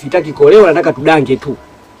kwamba mimi sitaki kuolewa, nataka tudange tu.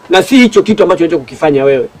 Na si hicho kitu ambacho unataka kukifanya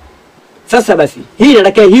wewe. Sasa basi, hii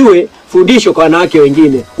inataka iwe fundisho kwa wanawake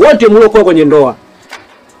wengine. Wote mliokuwa kwenye ndoa,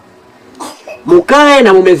 mukae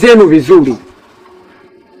na mume zenu vizuri.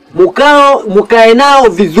 Mukae nao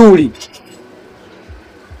vizuri.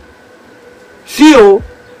 Sio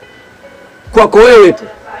kwako wewe tu,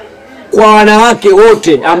 kwa wanawake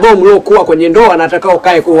wote ambao mliokuwa kwenye ndoa na atakao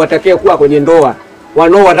kae kwa watakao kuwa kwenye ndoa,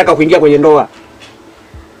 wataka kuingia kwenye ndoa.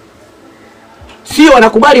 Sio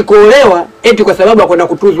wanakubali kuolewa eti kwa sababu akwenda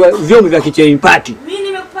kutuzwa vyombo vya kicheimpati. Mimi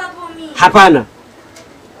nimekupapo mimi. Hapana.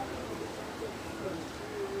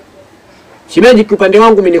 Shemeji, kwa upande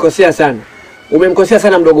wangu mimi nikosea sana. Umemkosea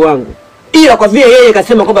sana mdogo wangu. Ila kwa vile yeye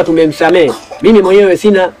kasema kwamba tumemsamehe, mimi mwenyewe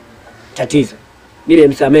sina tatizo.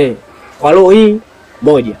 Nilimsamehe kwa roho hii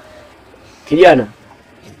moja. Kijana,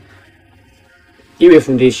 iwe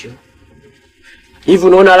fundisho. Hivi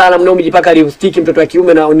unaona lala mnao umejipaka lipstick mtoto wa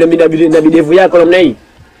kiume na bidevu yako namna hii?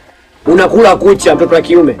 Unakula kucha mtoto wa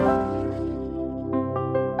kiume.